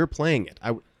up, and you're playing it.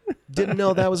 I didn't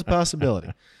know that was a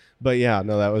possibility. But yeah,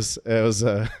 no, it was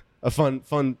a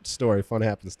fun story, fun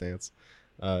happenstance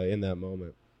in that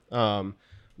moment.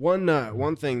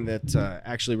 One thing that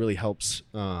actually really helps,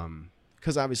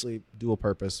 because obviously dual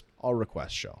purpose, all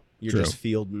request show. You're just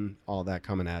fielding all that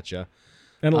coming at you.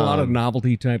 And a lot of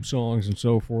novelty type songs and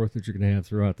so forth that you're going to have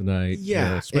throughout the night.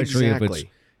 Yeah, especially exactly. if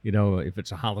it's if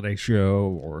it's a holiday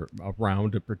show or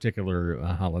around a particular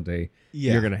holiday,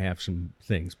 you're going to have some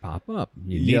things pop up.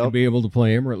 You need to be able to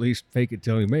play them, or at least fake it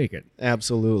till you make it.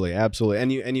 Absolutely.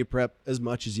 And you prep as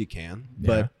much as you can,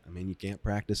 but I mean, you can't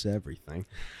practice everything.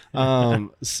 So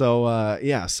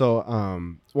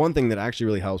one thing that actually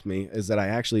really helps me is that I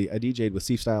DJ'd with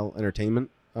C-Style Entertainment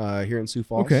here in Sioux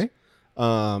Falls. Okay.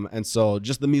 And so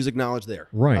just the music knowledge there.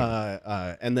 Right.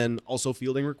 And then also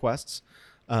fielding requests,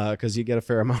 because you get a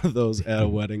fair amount of those at a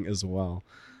wedding as well.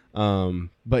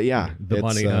 But yeah, the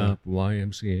Bunny Hop,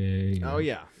 YMCA. Oh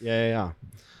yeah.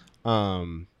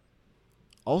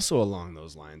 Also along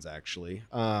those lines, actually,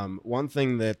 one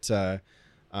thing that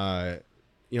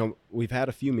we've had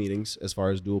a few meetings as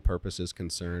far as dual purpose is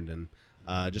concerned, and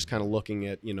just kind of looking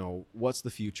at what's the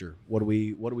future, what do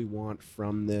we want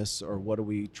from this, or what are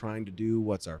we trying to do,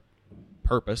 what's our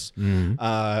purpose,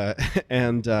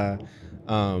 and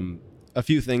a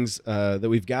few things that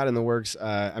we've got in the works.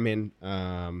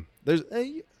 There's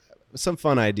some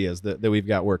fun ideas that we've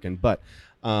got working, but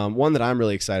one that I'm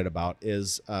really excited about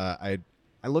is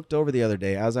I looked over the other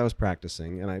day as I was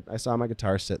practicing, and I saw my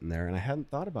guitar sitting there, and I hadn't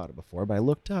thought about it before, but I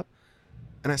looked up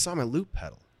and I saw my loop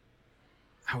pedal.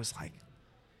 I was like,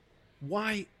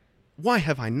 why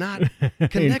have I not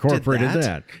connected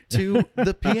that to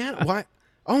the piano? Why?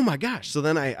 Oh my gosh. So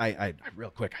then I real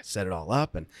quick, I set it all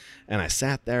up, and I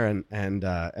sat there and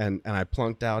I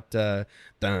plunked out and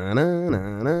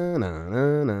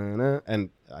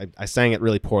I sang it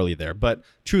really poorly there, but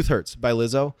Truth Hurts by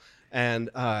Lizzo. And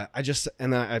I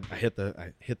hit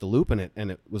the loop, and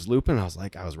it was looping. And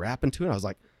I was rapping to it. I was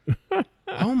like,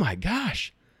 oh my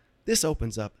gosh, this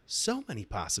opens up so many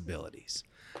possibilities.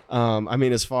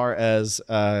 As far as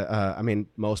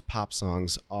most pop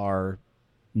songs are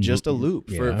just a loop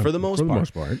for the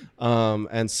most part.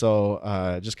 And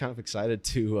so just kind of excited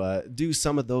to do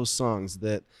some of those songs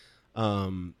that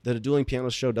a dueling piano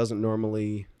show doesn't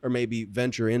normally, or maybe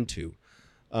venture into.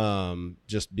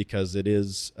 Just because it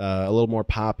is a little more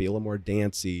poppy, a little more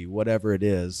dancey, whatever it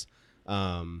is,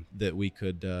 that we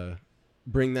could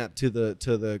bring that to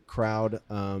the crowd,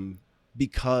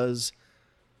 because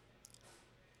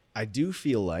I do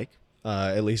feel like,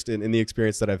 at least in the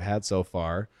experience that I've had so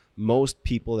far, most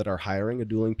people that are hiring a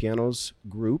dueling pianos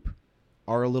group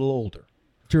are a little older.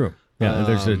 True. Yeah,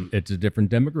 it's a different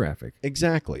demographic.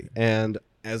 Exactly. And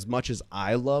as much as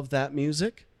I love that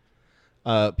music,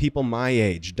 people my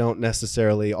age don't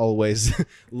necessarily always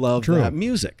love that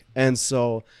music, and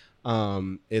so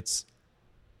it's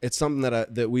something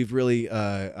that we've really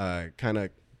kind of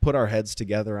put our heads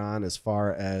together on, as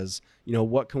far as,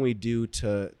 what can we do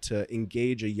to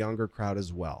engage a younger crowd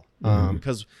as well?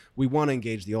 Because we want to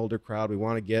engage the older crowd. We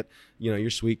want to get, your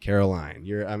Sweet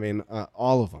Caroline,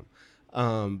 all of them.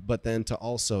 But then to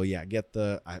also, get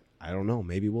the, I don't know,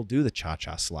 maybe we'll do the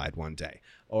cha-cha slide one day,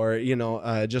 or,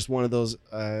 just one of those,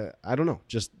 I don't know,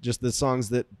 just the songs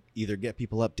that either get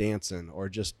people up dancing, or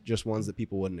just ones that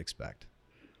people wouldn't expect.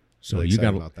 So really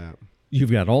excited about that.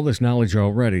 You've got all this knowledge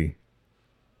already.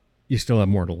 You still have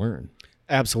more to learn.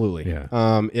 Absolutely.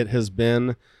 Yeah. It has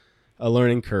been a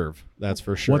learning curve, that's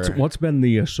for sure. What's been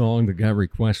the song that got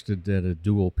requested at a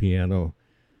dual piano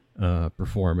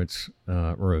performance,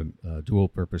 or a dual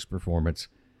purpose performance,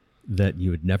 that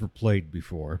you had never played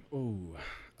before? Ooh.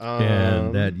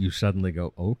 And that you suddenly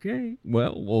go, okay,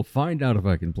 well, we'll find out if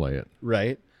I can play it.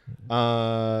 Right.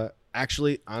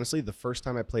 Actually, honestly, the first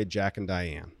time I played Jack and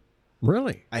Diane.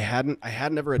 Really? I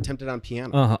hadn't ever attempted on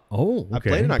piano. Oh, okay. I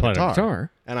played it on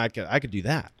guitar, and I could do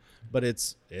that. But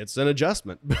it's an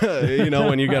adjustment,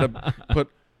 when you got to put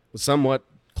somewhat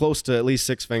close to at least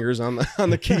 6 fingers on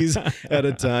the keys at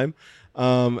a time,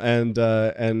 and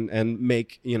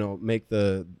make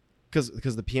the,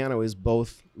 because the piano is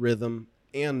both rhythm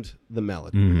and the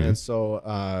melody, and so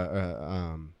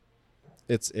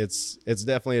it's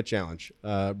definitely a challenge,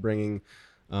 bringing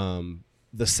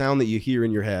the sound that you hear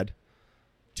in your head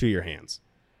to your hands,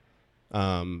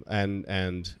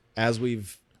 and as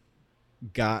we've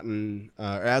gotten,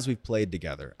 as we've played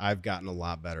together, I've gotten a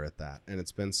lot better at that, and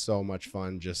it's been so much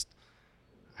fun. Just,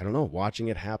 I don't know, watching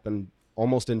it happen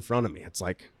almost in front of me. It's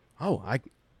like, oh,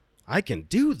 I can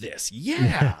do this.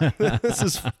 Yeah, this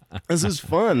is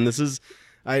fun. This is,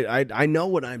 I know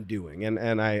what I'm doing,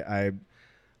 and I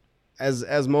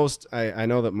as most, I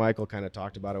know that Michael kind of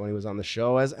talked about it when he was on the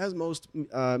show, as most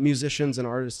musicians and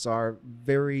artists are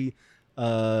very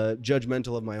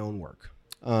judgmental of my own work,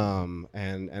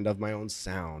 and of my own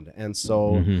sound. And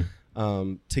so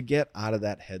to get out of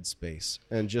that headspace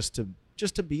and just to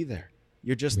be there,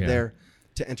 you're just there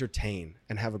to entertain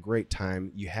and have a great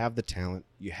time. You have the talent,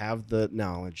 you have the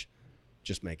knowledge,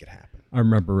 just make it happen. I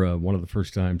remember one of the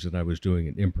first times that I was doing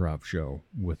an improv show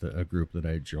with a group that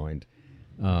I had joined.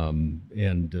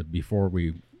 And before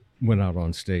we went out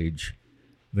on stage,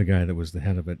 the guy that was the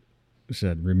head of it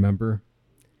said, remember,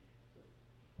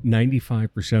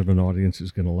 95% of an audience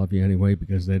is going to love you anyway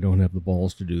because they don't have the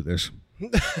balls to do this. I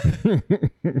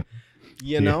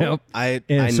never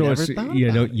thought about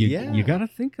it. You got to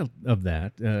think of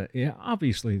that.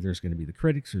 Obviously, there's going to be the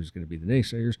critics, there's going to be the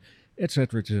naysayers, et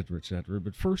cetera, et cetera, et cetera.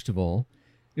 But first of all,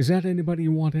 is that anybody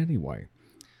you want anyway?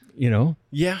 You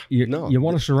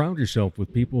want to surround yourself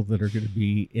with people that are going to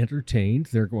be entertained.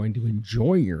 They're going to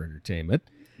enjoy your entertainment.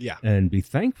 Yeah. And be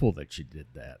thankful that you did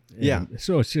that. And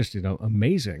so it's just,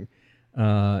 amazing.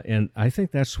 And I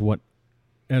think that's what,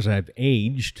 as I've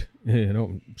aged,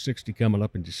 60 coming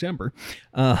up in December,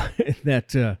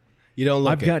 that you don't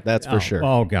look it, that's for sure.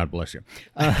 Oh, God bless you.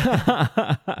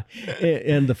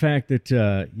 And the fact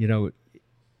that,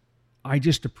 I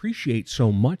just appreciate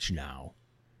so much now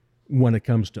when it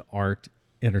comes to art,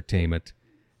 entertainment,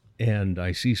 and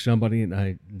I see somebody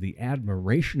and the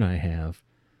admiration I have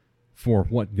for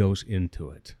what goes into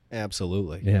it.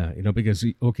 Absolutely. Yeah, because,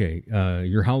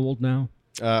 you're how old now?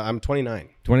 I'm 29.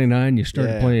 29, you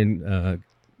started playing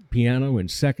piano in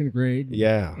second grade.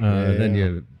 Then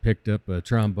you picked up a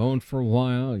trombone for a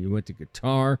while. You went to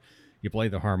guitar. You play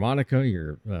the harmonica.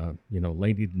 Your,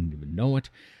 lady didn't even know it.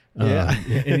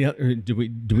 Do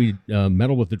we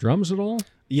meddle with the drums at all?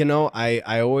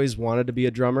 I always wanted to be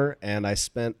a drummer, and I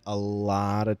spent a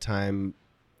lot of time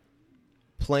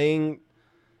playing.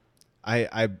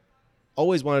 I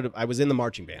always wanted to. I was in the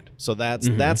marching band, so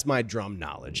that's my drum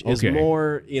knowledge. Is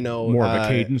more more of a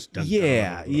cadence.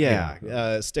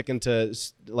 Sticking to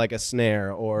like a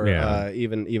snare or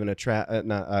even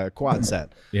a quad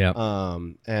set.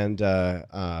 And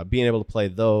being able to play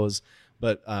those.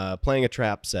 But playing a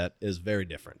trap set is very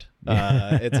different.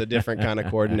 It's a different kind of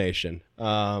coordination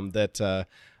that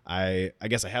I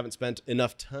guess I haven't spent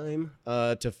enough time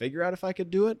to figure out if I could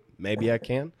do it. Maybe I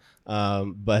can,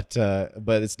 but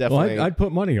it's definitely. Well, I'd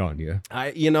put money on you.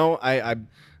 I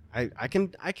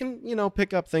can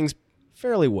pick up things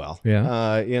fairly well.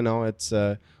 It's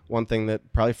one thing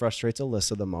that probably frustrates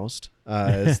Alyssa the most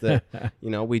is that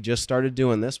we just started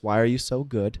doing this. Why are you so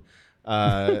good?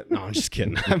 No, I'm just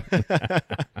kidding.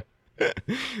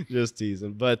 Just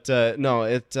teasing. But no,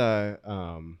 it I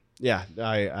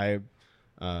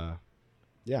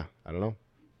don't know.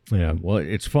 Yeah, well,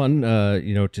 it's fun,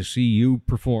 to see you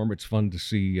perform. It's fun to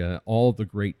see all the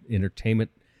great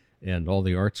entertainment and all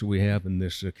the arts that we have in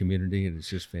this community, and it's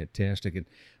just fantastic. And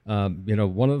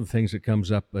one of the things that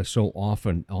comes up so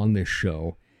often on this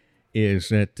show is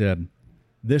that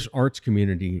this arts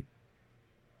community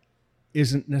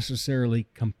isn't necessarily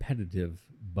competitive,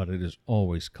 but it is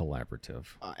always collaborative.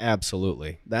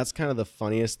 Absolutely. That's kind of the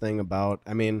funniest thing about,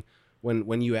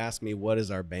 when you ask me what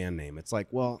is our band name, it's like,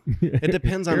 well, it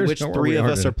depends on which three of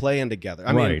us are playing together.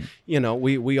 I mean,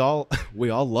 we all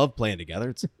love playing together.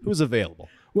 It's who's available.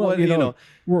 Well,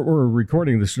 we're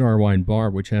recording the Star Wine Bar,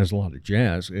 which has a lot of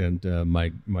jazz, and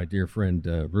my dear friend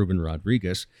Ruben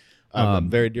Rodriguez, a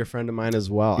very dear friend of mine as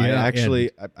well. Yeah, I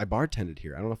bartended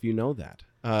here. I don't know if you know that.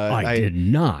 I did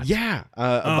not. Yeah.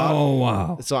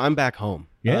 Wow. So I'm back home.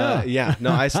 Yeah.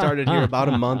 No, I started here about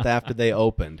a month after they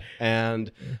opened,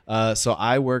 and so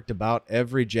I worked about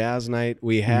every jazz night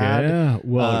we had. Yeah.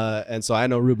 Well, and so I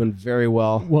know Ruben very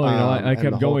well. Well, I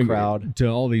kept going crowd to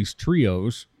all these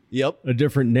trios. Yep. A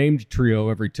different named trio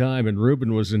every time, and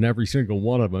Ruben was in every single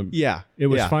one of them. Yeah. It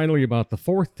was finally about the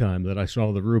fourth time that I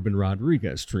saw the Ruben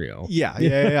Rodriguez trio.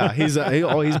 Yeah. He's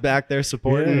back there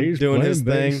supporting, he's doing his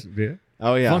bass. thing. Yeah.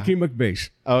 Oh yeah, Funky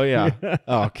McBass. Oh yeah,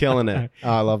 oh killing it.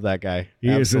 Oh, I love that guy. He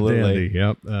Absolutely. is a dandy.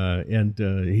 Yep, and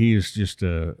he is just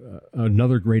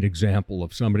another great example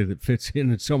of somebody that fits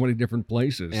in so many different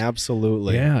places.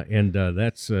 Absolutely. Yeah, and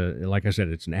that's like I said,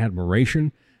 it's an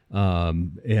admiration.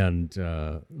 And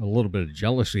a little bit of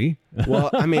jealousy.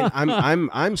 Well,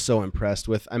 I'm so impressed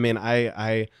with.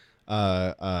 I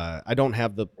don't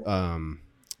have the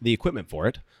equipment for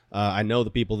it. I know the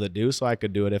people that do, so I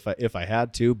could do it if I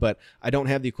had to, but I don't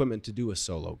have the equipment to do a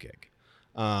solo gig.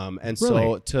 And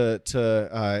really? So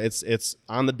it's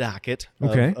on the docket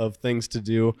of things to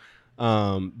do.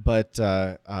 But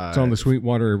it's on the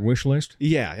Sweetwater wish list.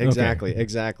 Yeah, exactly.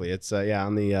 It's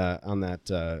on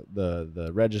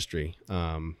the registry.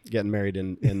 Getting married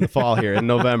in the fall here in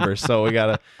November, so we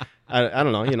gotta. I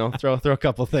don't know, throw a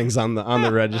couple things on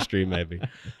the registry maybe.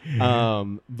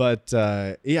 So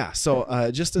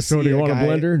just to see. So do you want a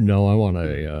blender? No, I want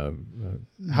a.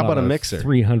 How about a mixer?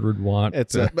 300 watt.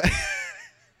 It's a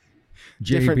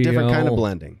different kind of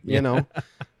blending.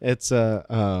 It's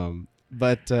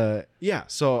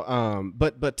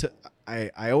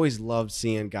I always loved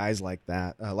seeing guys like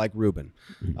that, like Ruben,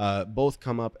 both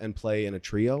come up and play in a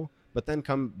trio, but then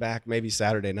come back maybe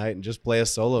Saturday night and just play a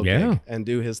solo gig and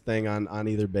do his thing on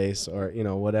either bass or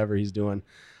whatever he's doing.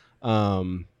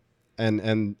 I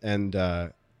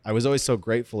was always so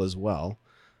grateful as well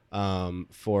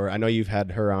for. I know you've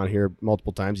had her on here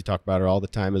multiple times. You talk about her all the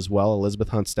time as well, Elizabeth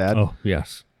Hunstad. Oh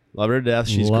yes. Love her to death.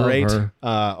 She's great. Her.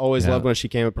 Always loved when she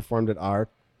came and performed at art.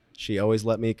 She always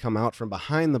let me come out from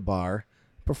behind the bar,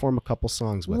 perform a couple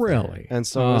songs with her. Really? And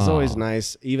so it was always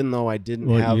nice, even though I didn't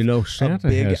have Santa a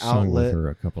big has outlet. sung with her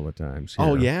a couple of times. Here.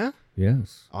 Oh, yeah?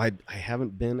 Yes. I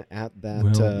haven't been at that.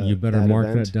 Well, you better that mark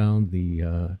event. that down.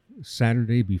 The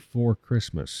Saturday before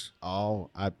Christmas. Oh,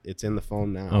 it's in the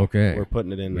phone now. Okay. We're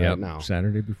putting it in right now.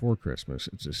 Saturday before Christmas.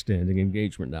 It's a standing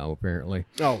engagement now, apparently.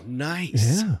 Oh,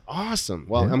 nice. Yeah. Awesome.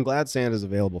 Well, I'm glad Santa's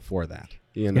available for that.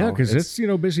 Yeah, because it's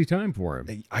busy time for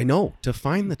him. I know. To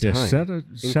find the time.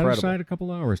 Set aside a couple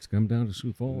hours to come down to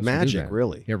Sioux Falls. Magic,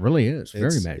 really. It really is.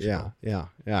 Very magical.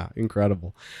 Yeah.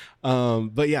 Incredible.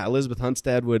 But yeah, Elizabeth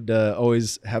Hunstad would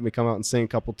always have me come out and sing a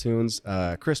couple tunes.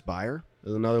 Chris Beyer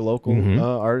is another local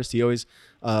artist. He always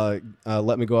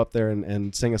let me go up there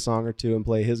and sing a song or two and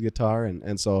play his guitar.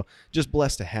 And so just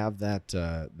blessed to have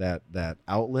that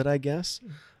outlet, I guess.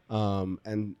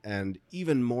 And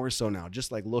even more so now,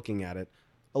 just like looking at it,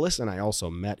 Alyssa and I also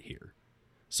met here.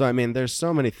 So, there's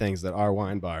so many things that our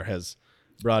wine bar has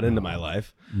brought into my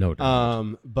life. No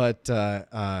doubt. But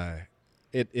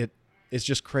it's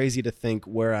just crazy to think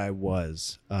where I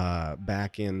was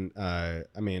back in,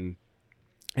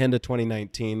 end of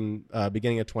 2019,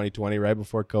 beginning of 2020, right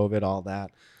before COVID, all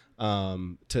that,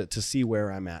 to see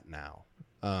where I'm at now,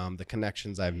 the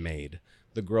connections I've made,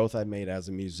 the growth I've made as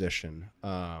a musician.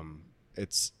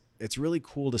 It's really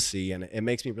cool to see, and it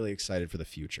makes me really excited for the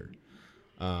future,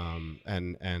 and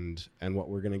what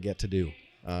we're gonna get to do,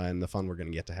 and the fun we're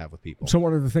gonna get to have with people. So,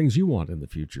 what are the things you want in the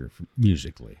future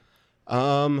musically?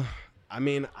 I'm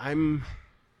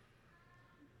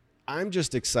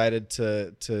just excited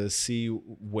to see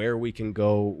where we can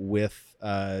go with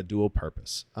Dual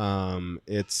Purpose.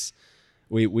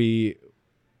 We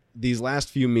these last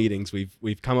few meetings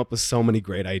we've come up with so many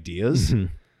great ideas,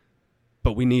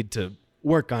 but we need to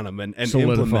work on them and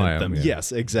implement them. Yeah.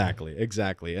 Yes,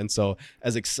 exactly. And so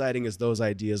as exciting as those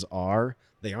ideas are,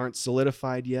 They aren't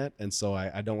solidified yet, and so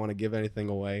I don't want to give anything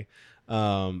away.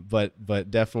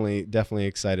 But definitely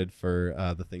excited for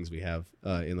the things we have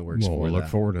in the works. Well, we'll look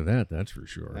forward to that. That's for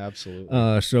sure.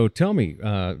 Absolutely. So tell me,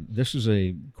 this is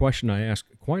a question I ask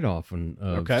quite often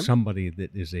of somebody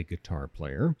that is a guitar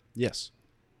player. Yes.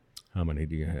 How many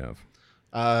do you have?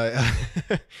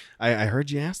 I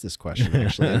heard you ask this question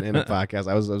actually in a podcast.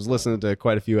 I was listening to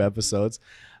quite a few episodes,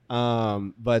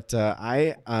 but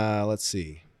let's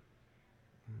see.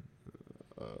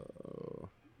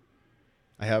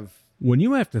 I have. When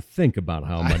you have to think about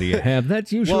how many you have,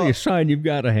 that's usually a sign you've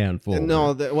got a handful.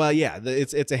 No,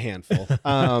 it's a handful.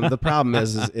 The problem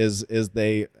is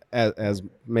they, as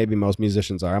maybe most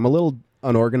musicians are, I'm a little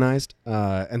unorganized,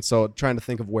 and so trying to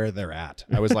think of where they're at.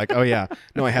 I was like, oh yeah,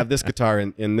 no, I have this guitar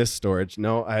in this storage.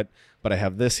 No, but I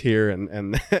have this here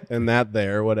and that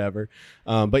there, whatever.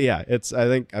 But yeah, I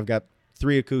think I've got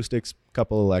 3 acoustics,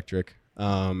 couple electric,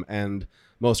 and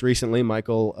most recently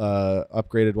Michael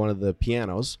upgraded one of the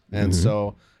pianos, and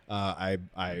so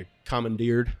I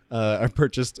commandeered, I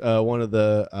purchased one of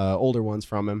the older ones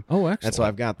from him. Oh, excellent! And so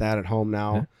I've got that at home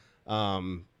now.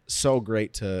 So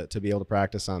great to be able to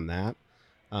practice on that.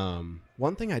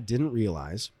 One thing I didn't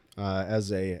realize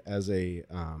as a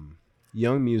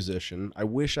young musician, I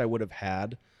wish I would have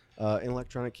had an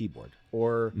electronic keyboard,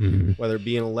 or whether it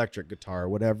be an electric guitar,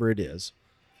 whatever it is,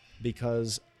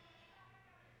 because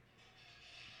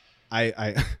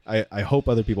I hope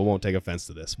other people won't take offense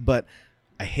to this, but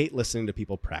I hate listening to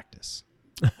people practice.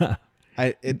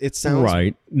 It sounds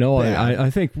right. No, bad. I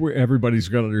think everybody's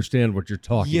going to understand what you're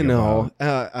talking about.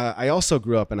 I also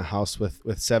grew up in a house with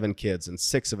 7 kids, and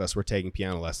 6 of us were taking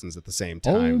piano lessons at the same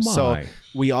time. Oh my. So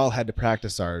we all had to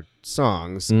practice our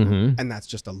songs, and that's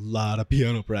just a lot of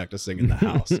piano practicing in the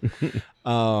house.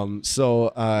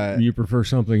 You prefer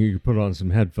something you can put on some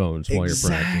headphones while you're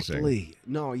practicing. Exactly.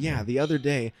 No, yeah. The other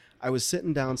day I was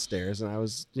sitting downstairs and I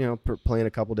was, playing a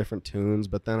couple different tunes,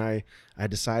 but then I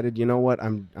decided, you know what,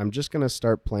 I'm just going to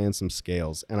start playing some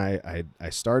scales. And I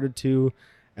started to,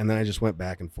 and then I just went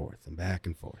back and forth and back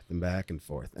and forth and back and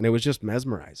forth. And it was just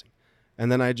mesmerizing.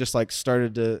 And then I just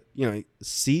started to,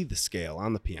 see the scale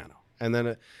on the piano. And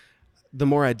then the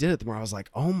more I did it, the more I was like,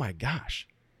 oh my gosh,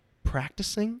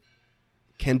 practicing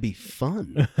can be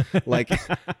fun.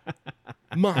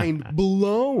 Mind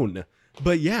blown.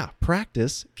 But yeah,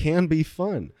 practice can be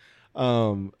fun.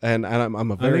 And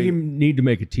I'm a very... I think you need to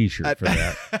make a T-shirt for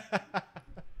that.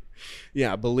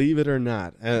 Yeah, believe it or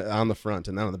not, on the front,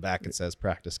 and then on the back it says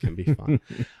 "practice can be fun."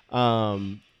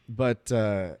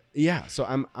 Yeah, so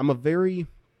I'm a very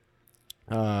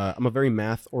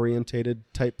math orientated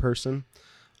type person,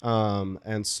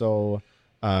 and so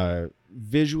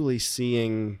visually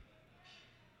seeing,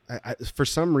 I for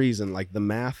some reason, the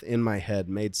math in my head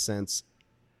made sense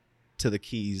to the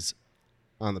keys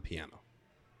on the piano.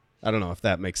 I don't know if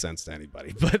that makes sense to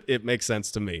anybody, but it makes sense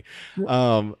to me.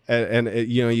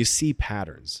 You see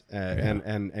patterns,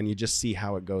 and you just see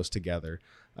how it goes together.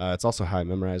 It's also how I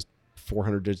memorized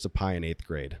 400 digits of pi in 8th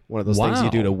grade. One of those things you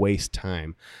do to waste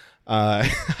time.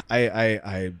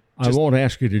 I won't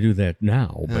ask you to do that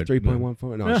now. But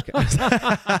 3.14. No, I'm just kidding.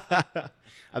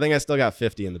 I think I still got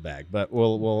 50 in the bag, but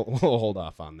we'll hold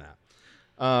off on that.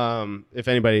 If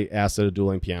anybody asks at a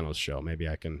dueling pianos show, maybe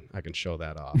I can show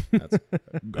that off. That's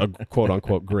a quote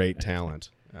unquote great talent.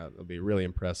 It'll be really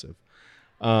impressive.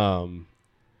 One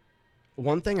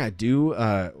thing I do,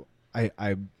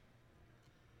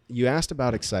 you asked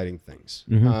about exciting things.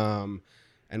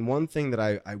 And one thing that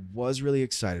I was really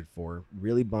excited for,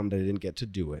 really bummed I didn't get to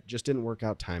do it, just didn't work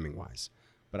out timing wise,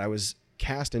 but I was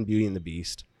cast in Beauty and the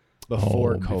Beast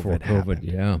before COVID happened.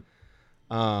 Yeah.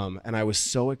 And I was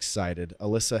so excited.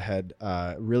 Alyssa had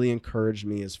really encouraged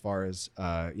me as far as,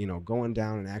 going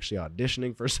down and actually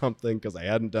auditioning for something, because I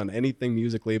hadn't done anything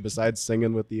musically besides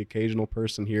singing with the occasional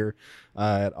person here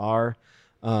at R.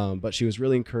 But she was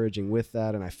really encouraging with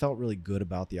that, and I felt really good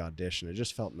about the audition. It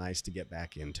just felt nice to get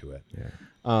back into it. Yeah.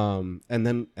 And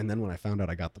then when I found out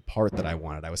I got the part that I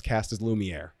wanted, I was cast as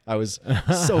Lumiere. I was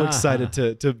so excited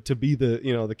to be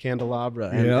the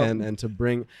candelabra and to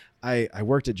bring. I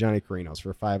worked at Johnny Carino's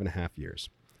for 5.5 years,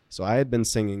 so I had been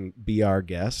singing "Be Our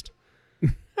Guest"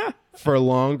 for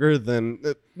longer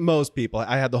than most people.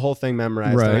 I had the whole thing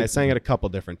memorized, and I sang it a couple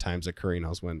different times at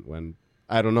Carino's when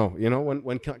I don't know,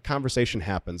 when conversation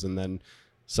happens, and then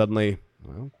suddenly,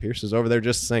 well, Pierce is over there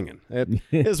just singing. It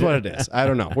is what it is. I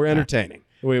don't know. We're entertaining.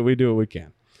 We do what we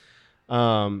can.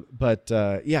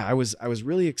 Yeah, I was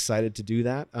really excited to do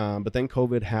that. But then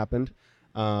COVID happened.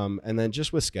 And then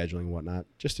just with scheduling and whatnot,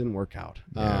 just didn't work out.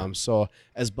 Yeah. So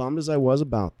as bummed as I was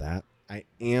about that, I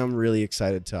am really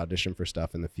excited to audition for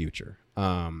stuff in the future.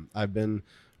 I've been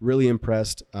really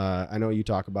impressed. I know you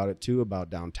talk about it too, about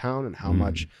downtown and how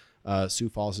much Sioux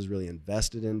Falls has really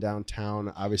invested in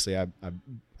downtown. Obviously,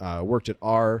 I worked at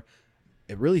R.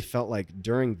 It really felt like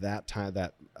during that time,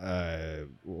 that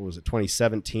what was it,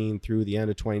 2017 through the end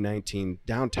of 2019,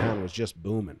 downtown was just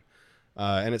booming,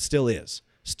 and it still is,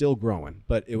 still growing.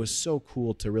 But it was so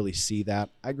cool to really see that.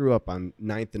 I grew up on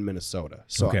 9th in Minnesota,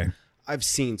 so I've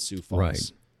seen Sioux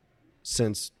Falls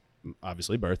since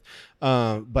obviously birth,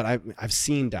 but I've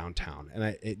seen downtown, and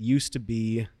it used to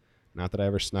be. Not that I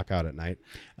ever snuck out at night,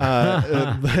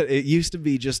 but it used to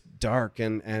be just dark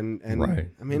and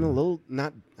I mean, a little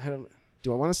not.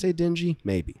 Do I want to say dingy?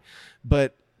 Maybe,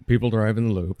 but people driving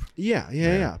the loop.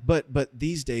 Yeah. But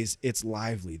these days it's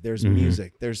lively. There's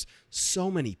music. There's so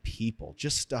many people.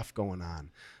 Just stuff going on.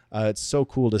 It's so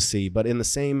cool to see. But in the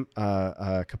same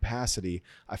capacity,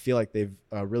 I feel like they've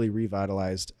really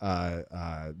revitalized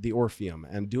the Orpheum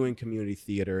and doing community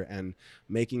theater and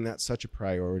making that such a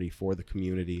priority for the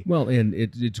community. Well, and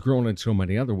it's grown in so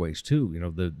many other ways too. You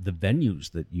know, the venues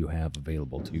that you have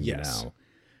available to you now.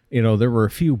 You know, there were a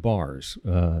few bars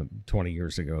 20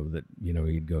 years ago that, you know,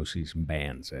 you'd go see some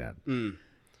bands at.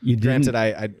 Granted,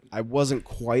 I wasn't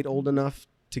quite old enough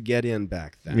to get in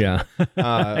back then. Yeah. But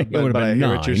I hear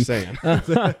what you're saying.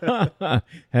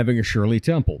 Having a Shirley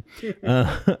Temple.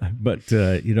 But,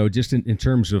 you know, just in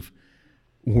terms of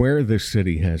where this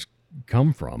city has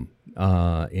come from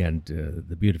and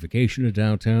the beautification of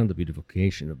downtown, the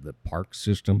beautification of the park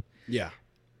system. Yeah.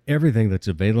 Everything that's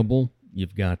available.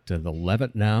 You've got the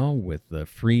Levitt now with the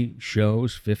free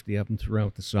shows, 50 of them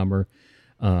throughout the summer.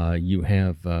 You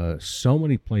have so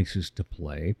many places to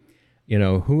play. You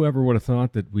know, whoever would have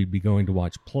thought that we'd be going to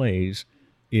watch plays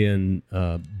in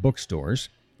bookstores.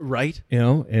 Right. You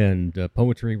know, and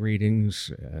poetry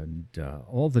readings and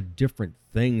all the different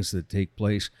things that take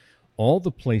place. All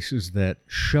the places that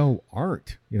show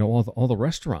art. You know, all the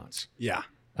restaurants. Yeah.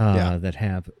 That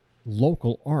have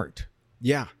local art.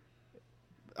 Yeah.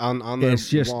 On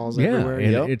the walls everywhere.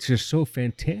 And it's just so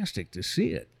fantastic to see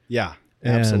it. Yeah,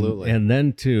 absolutely. And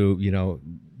then to, you know,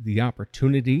 the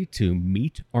opportunity to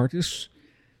meet artists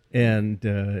and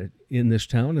in this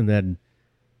town. And then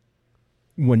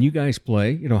when you guys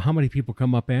play, you know, how many people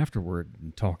come up afterward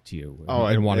and talk to you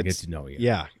and want to get to know you?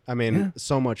 Yeah, I mean,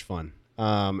 so much fun.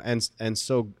 And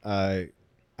so, I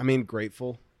mean,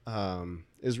 grateful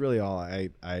is really all I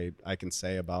can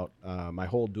say about my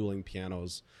whole dueling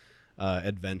pianos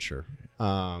adventure.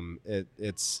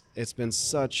 It's been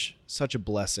such a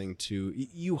blessing to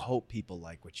you. Hope people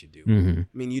like what you do.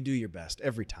 I mean, you do your best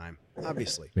every time,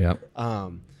 obviously. Yeah.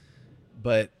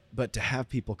 But to have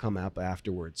people come up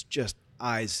afterwards, just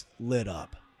eyes lit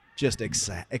up, just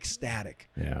ecstatic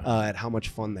at how much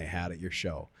fun they had at your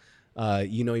show.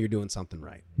 You know you're doing something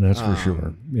right. That's for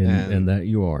sure. And that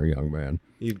you are, young man.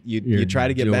 You try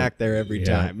to get back there every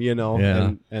time, you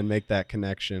know, and make that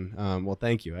connection. Well,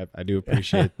 thank you. I do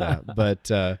appreciate that. But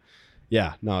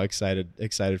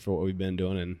excited for what we've been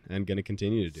doing and going to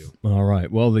continue to do. All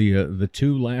right. Well, the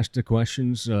two last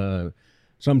questions.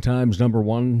 Sometimes number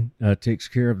one takes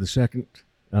care of the second.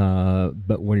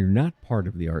 But when you're not part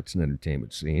of the arts and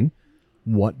entertainment scene,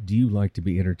 what do you like to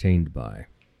be entertained by?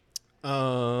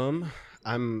 I'm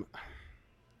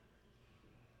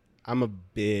a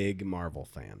big Marvel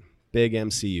fan, big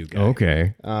MCU guy.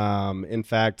 Okay. In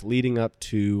fact, leading up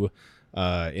to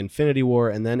Infinity War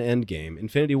and then Endgame,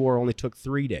 Infinity War only took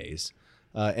 3 days.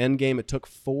 Endgame, it took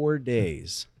 4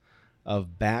 days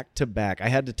of back to back. I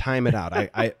had to time it out.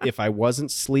 I if I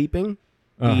wasn't sleeping,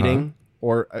 eating,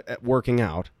 or working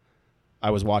out,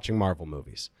 I was watching Marvel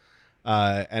movies.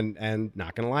 And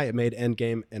not gonna lie, it made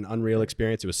Endgame an unreal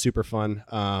experience. It was super fun.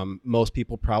 Most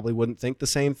people probably wouldn't think the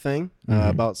same thing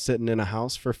about sitting in a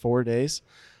house for 4 days.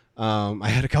 I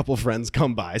had a couple of friends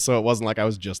come by, so it wasn't like I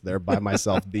was just there by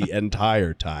myself the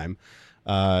entire time.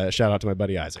 Shout out to my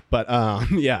buddy Isaac. But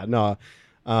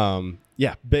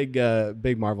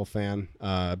big Marvel fan,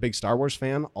 big Star Wars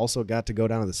fan. Also got to go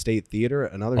down to the State Theater.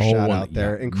 Another shout out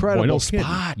there. Incredible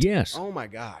spot. Yes. Oh my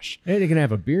gosh. And you can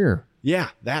have a beer. Yeah,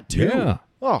 that too. Yeah.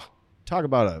 Oh, talk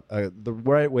about the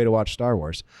right way to watch Star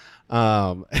Wars.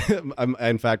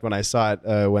 In fact, when I saw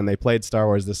it, when they played Star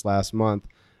Wars this last month,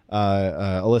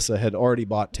 Alyssa had already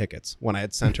bought tickets when I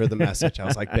had sent her the message. I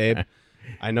was like, babe,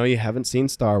 I know you haven't seen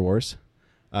Star Wars.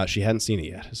 She hadn't seen it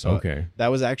yet. So that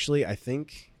was actually, I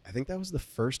think that was the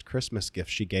first Christmas gift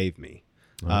she gave me,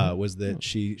 was that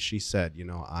she said, you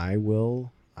know, I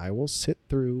will sit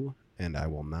through and I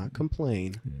will not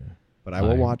complain but I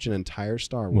will watch an entire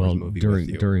Star Wars movie with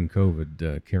you. During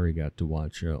COVID, Carrie got to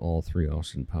watch all 3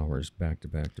 Austin Powers back to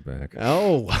back to back.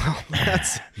 Oh, wow.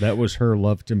 That was her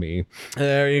love to me.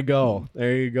 There you go.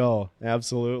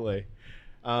 Absolutely.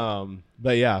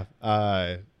 But yeah,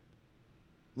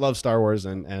 love Star Wars,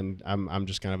 and I'm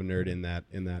just kind of a nerd in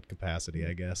that capacity,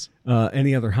 I guess.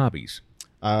 Any other hobbies?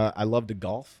 I love to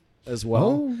golf as well.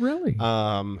 Oh, really?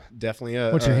 Definitely.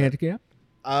 What's your handicap?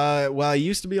 Well, I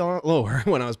used to be a lot lower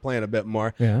when I was playing a bit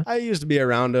more. Yeah. I used to be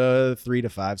around 3 to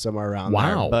 5, somewhere around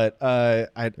there. But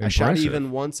I shot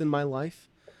even once in my life.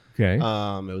 Okay.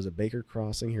 It was at Baker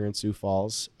Crossing here in Sioux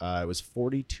Falls. It was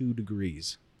 42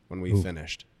 degrees when we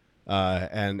finished.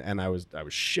 And I was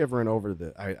shivering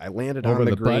over I landed on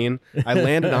the green. I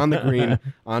landed on the green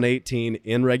on 18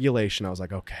 in regulation. I was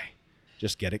like, okay,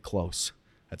 just get it close.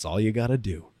 That's all you got to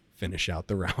do. Finish out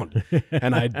the round.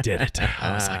 And I did it.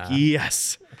 I was like,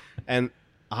 yes. And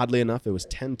oddly enough, it was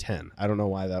 10-10. I don't know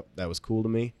why that was cool to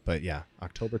me, but yeah,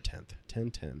 October 10th,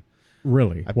 10-10.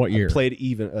 Really? What year? I played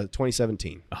even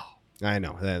 2017. Oh. I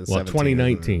know. Well,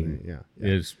 2019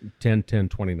 is 10-10.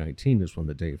 2019 is when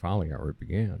the Dave Holly Hour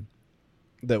began.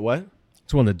 The what?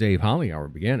 It's when the Dave Holly Hour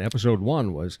began. Episode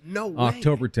 1 was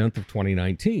October 10th of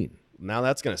 2019. Now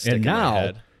that's going to stick in my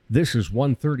head. This is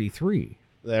 133.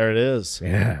 There it is.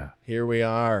 Yeah. Here we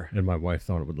are. And my wife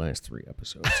thought it would last 3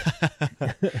 episodes.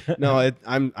 No,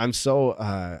 I'm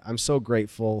so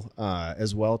grateful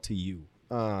as well to you.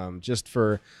 Just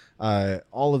for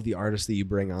all of the artists that you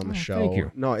bring on the show. Thank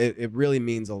you. No, it really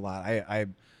means a lot. I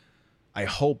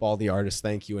hope all the artists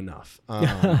thank you enough.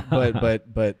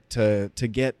 But to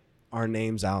get our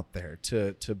names out there,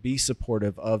 to be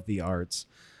supportive of the arts,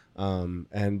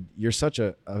 and you're such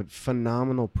a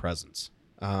phenomenal presence.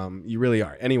 You really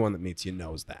are. Anyone that meets you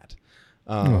knows that.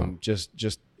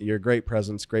 Just you're a great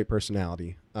presence, great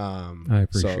personality. I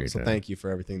appreciate that. So thank you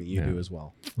for everything that you do as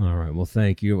well. All right. Well,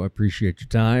 thank you. I appreciate your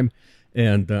time.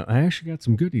 And I actually got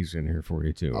some goodies in here for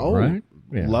you, too. Oh, right?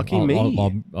 Yeah. Lucky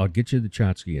me. I'll get you the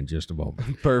Chotsky in just a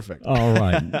moment. Perfect. All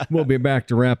right. We'll be back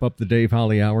to wrap up the Dave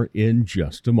Holly Hour in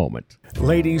just a moment.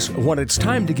 Ladies, when it's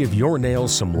time to give your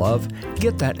nails some love,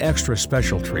 get that extra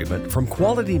special treatment from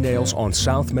Quality Nails on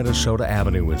South Minnesota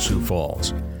Avenue in Sioux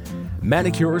Falls.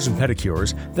 Manicures and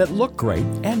pedicures that look great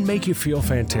and make you feel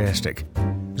fantastic.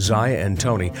 Zaya and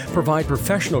Tony provide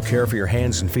professional care for your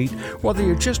hands and feet, whether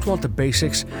you just want the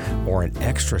basics or an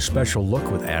extra special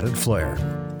look with added flair.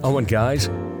 Oh, and guys,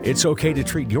 it's okay to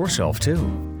treat yourself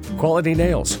too. Quality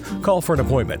Nails. Call for an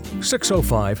appointment.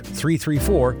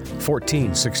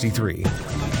 605-334-1463.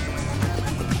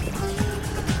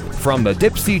 From the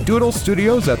Dipsy Doodle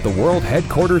Studios at the world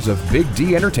headquarters of Big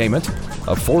D Entertainment,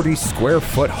 a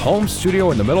 40-square-foot home studio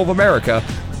in the middle of America,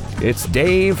 it's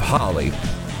Dave Holly.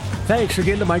 Thanks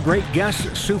again to my great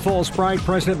guests, Sioux Falls Pride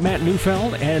President Matt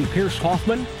Neufeld and Pierce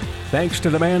Hoffman. Thanks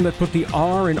to the man that put the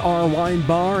R in our wine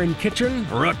bar and kitchen,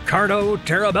 Riccardo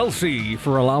Terabelsi,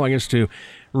 for allowing us to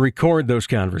record those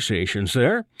conversations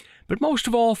there. But most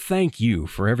of all, thank you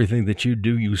for everything that you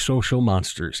do, you social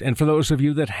monsters. And for those of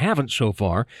you that haven't so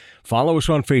far, follow us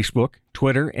on Facebook,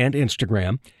 Twitter, and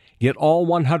Instagram. Get all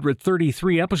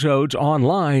 133 episodes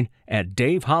online at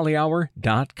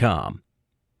davehollyhour.com.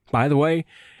 By the way,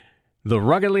 the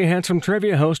ruggedly handsome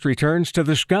trivia host returns to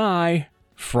the sky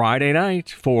Friday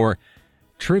night for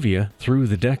Trivia Through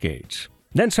the Decades.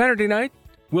 Then Saturday night,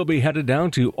 we'll be headed down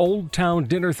to Old Town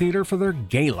Dinner Theater for their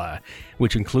gala,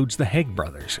 which includes the Haig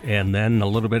Brothers. And then a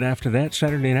little bit after that,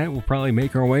 Saturday night, we'll probably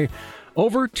make our way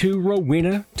over to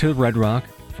Rowena to Red Rock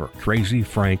for Crazy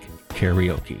Frank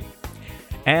Karaoke.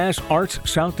 As Arts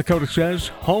South Dakota says,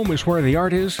 home is where the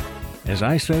art is. As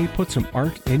I say, put some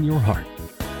art in your heart.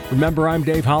 Remember, I'm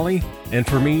Dave Holly, and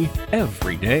for me,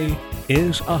 every day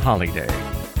is a holiday.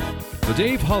 The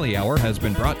Dave Holly Hour has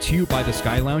been brought to you by the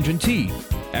Sky Lounge and Tea,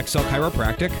 XL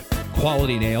Chiropractic,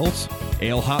 Quality Nails,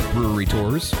 Ale Hop Brewery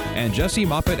Tours, and Jesse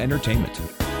Moppet Entertainment.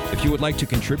 If you would like to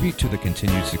contribute to the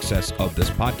continued success of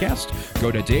this podcast, go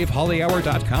to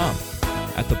davehollyhour.com.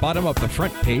 At the bottom of the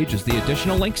front page is the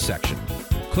additional links section.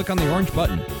 Click on the orange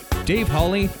button, Dave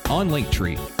Holly on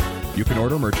Linktree. You can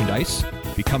order merchandise,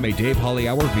 become a Dave Holly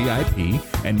Hour VIP,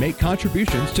 and make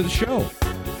contributions to the show.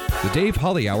 The Dave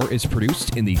Holly Hour is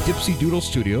produced in the Dipsy Doodle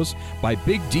Studios by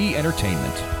Big D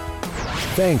Entertainment.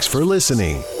 Thanks for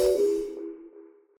listening.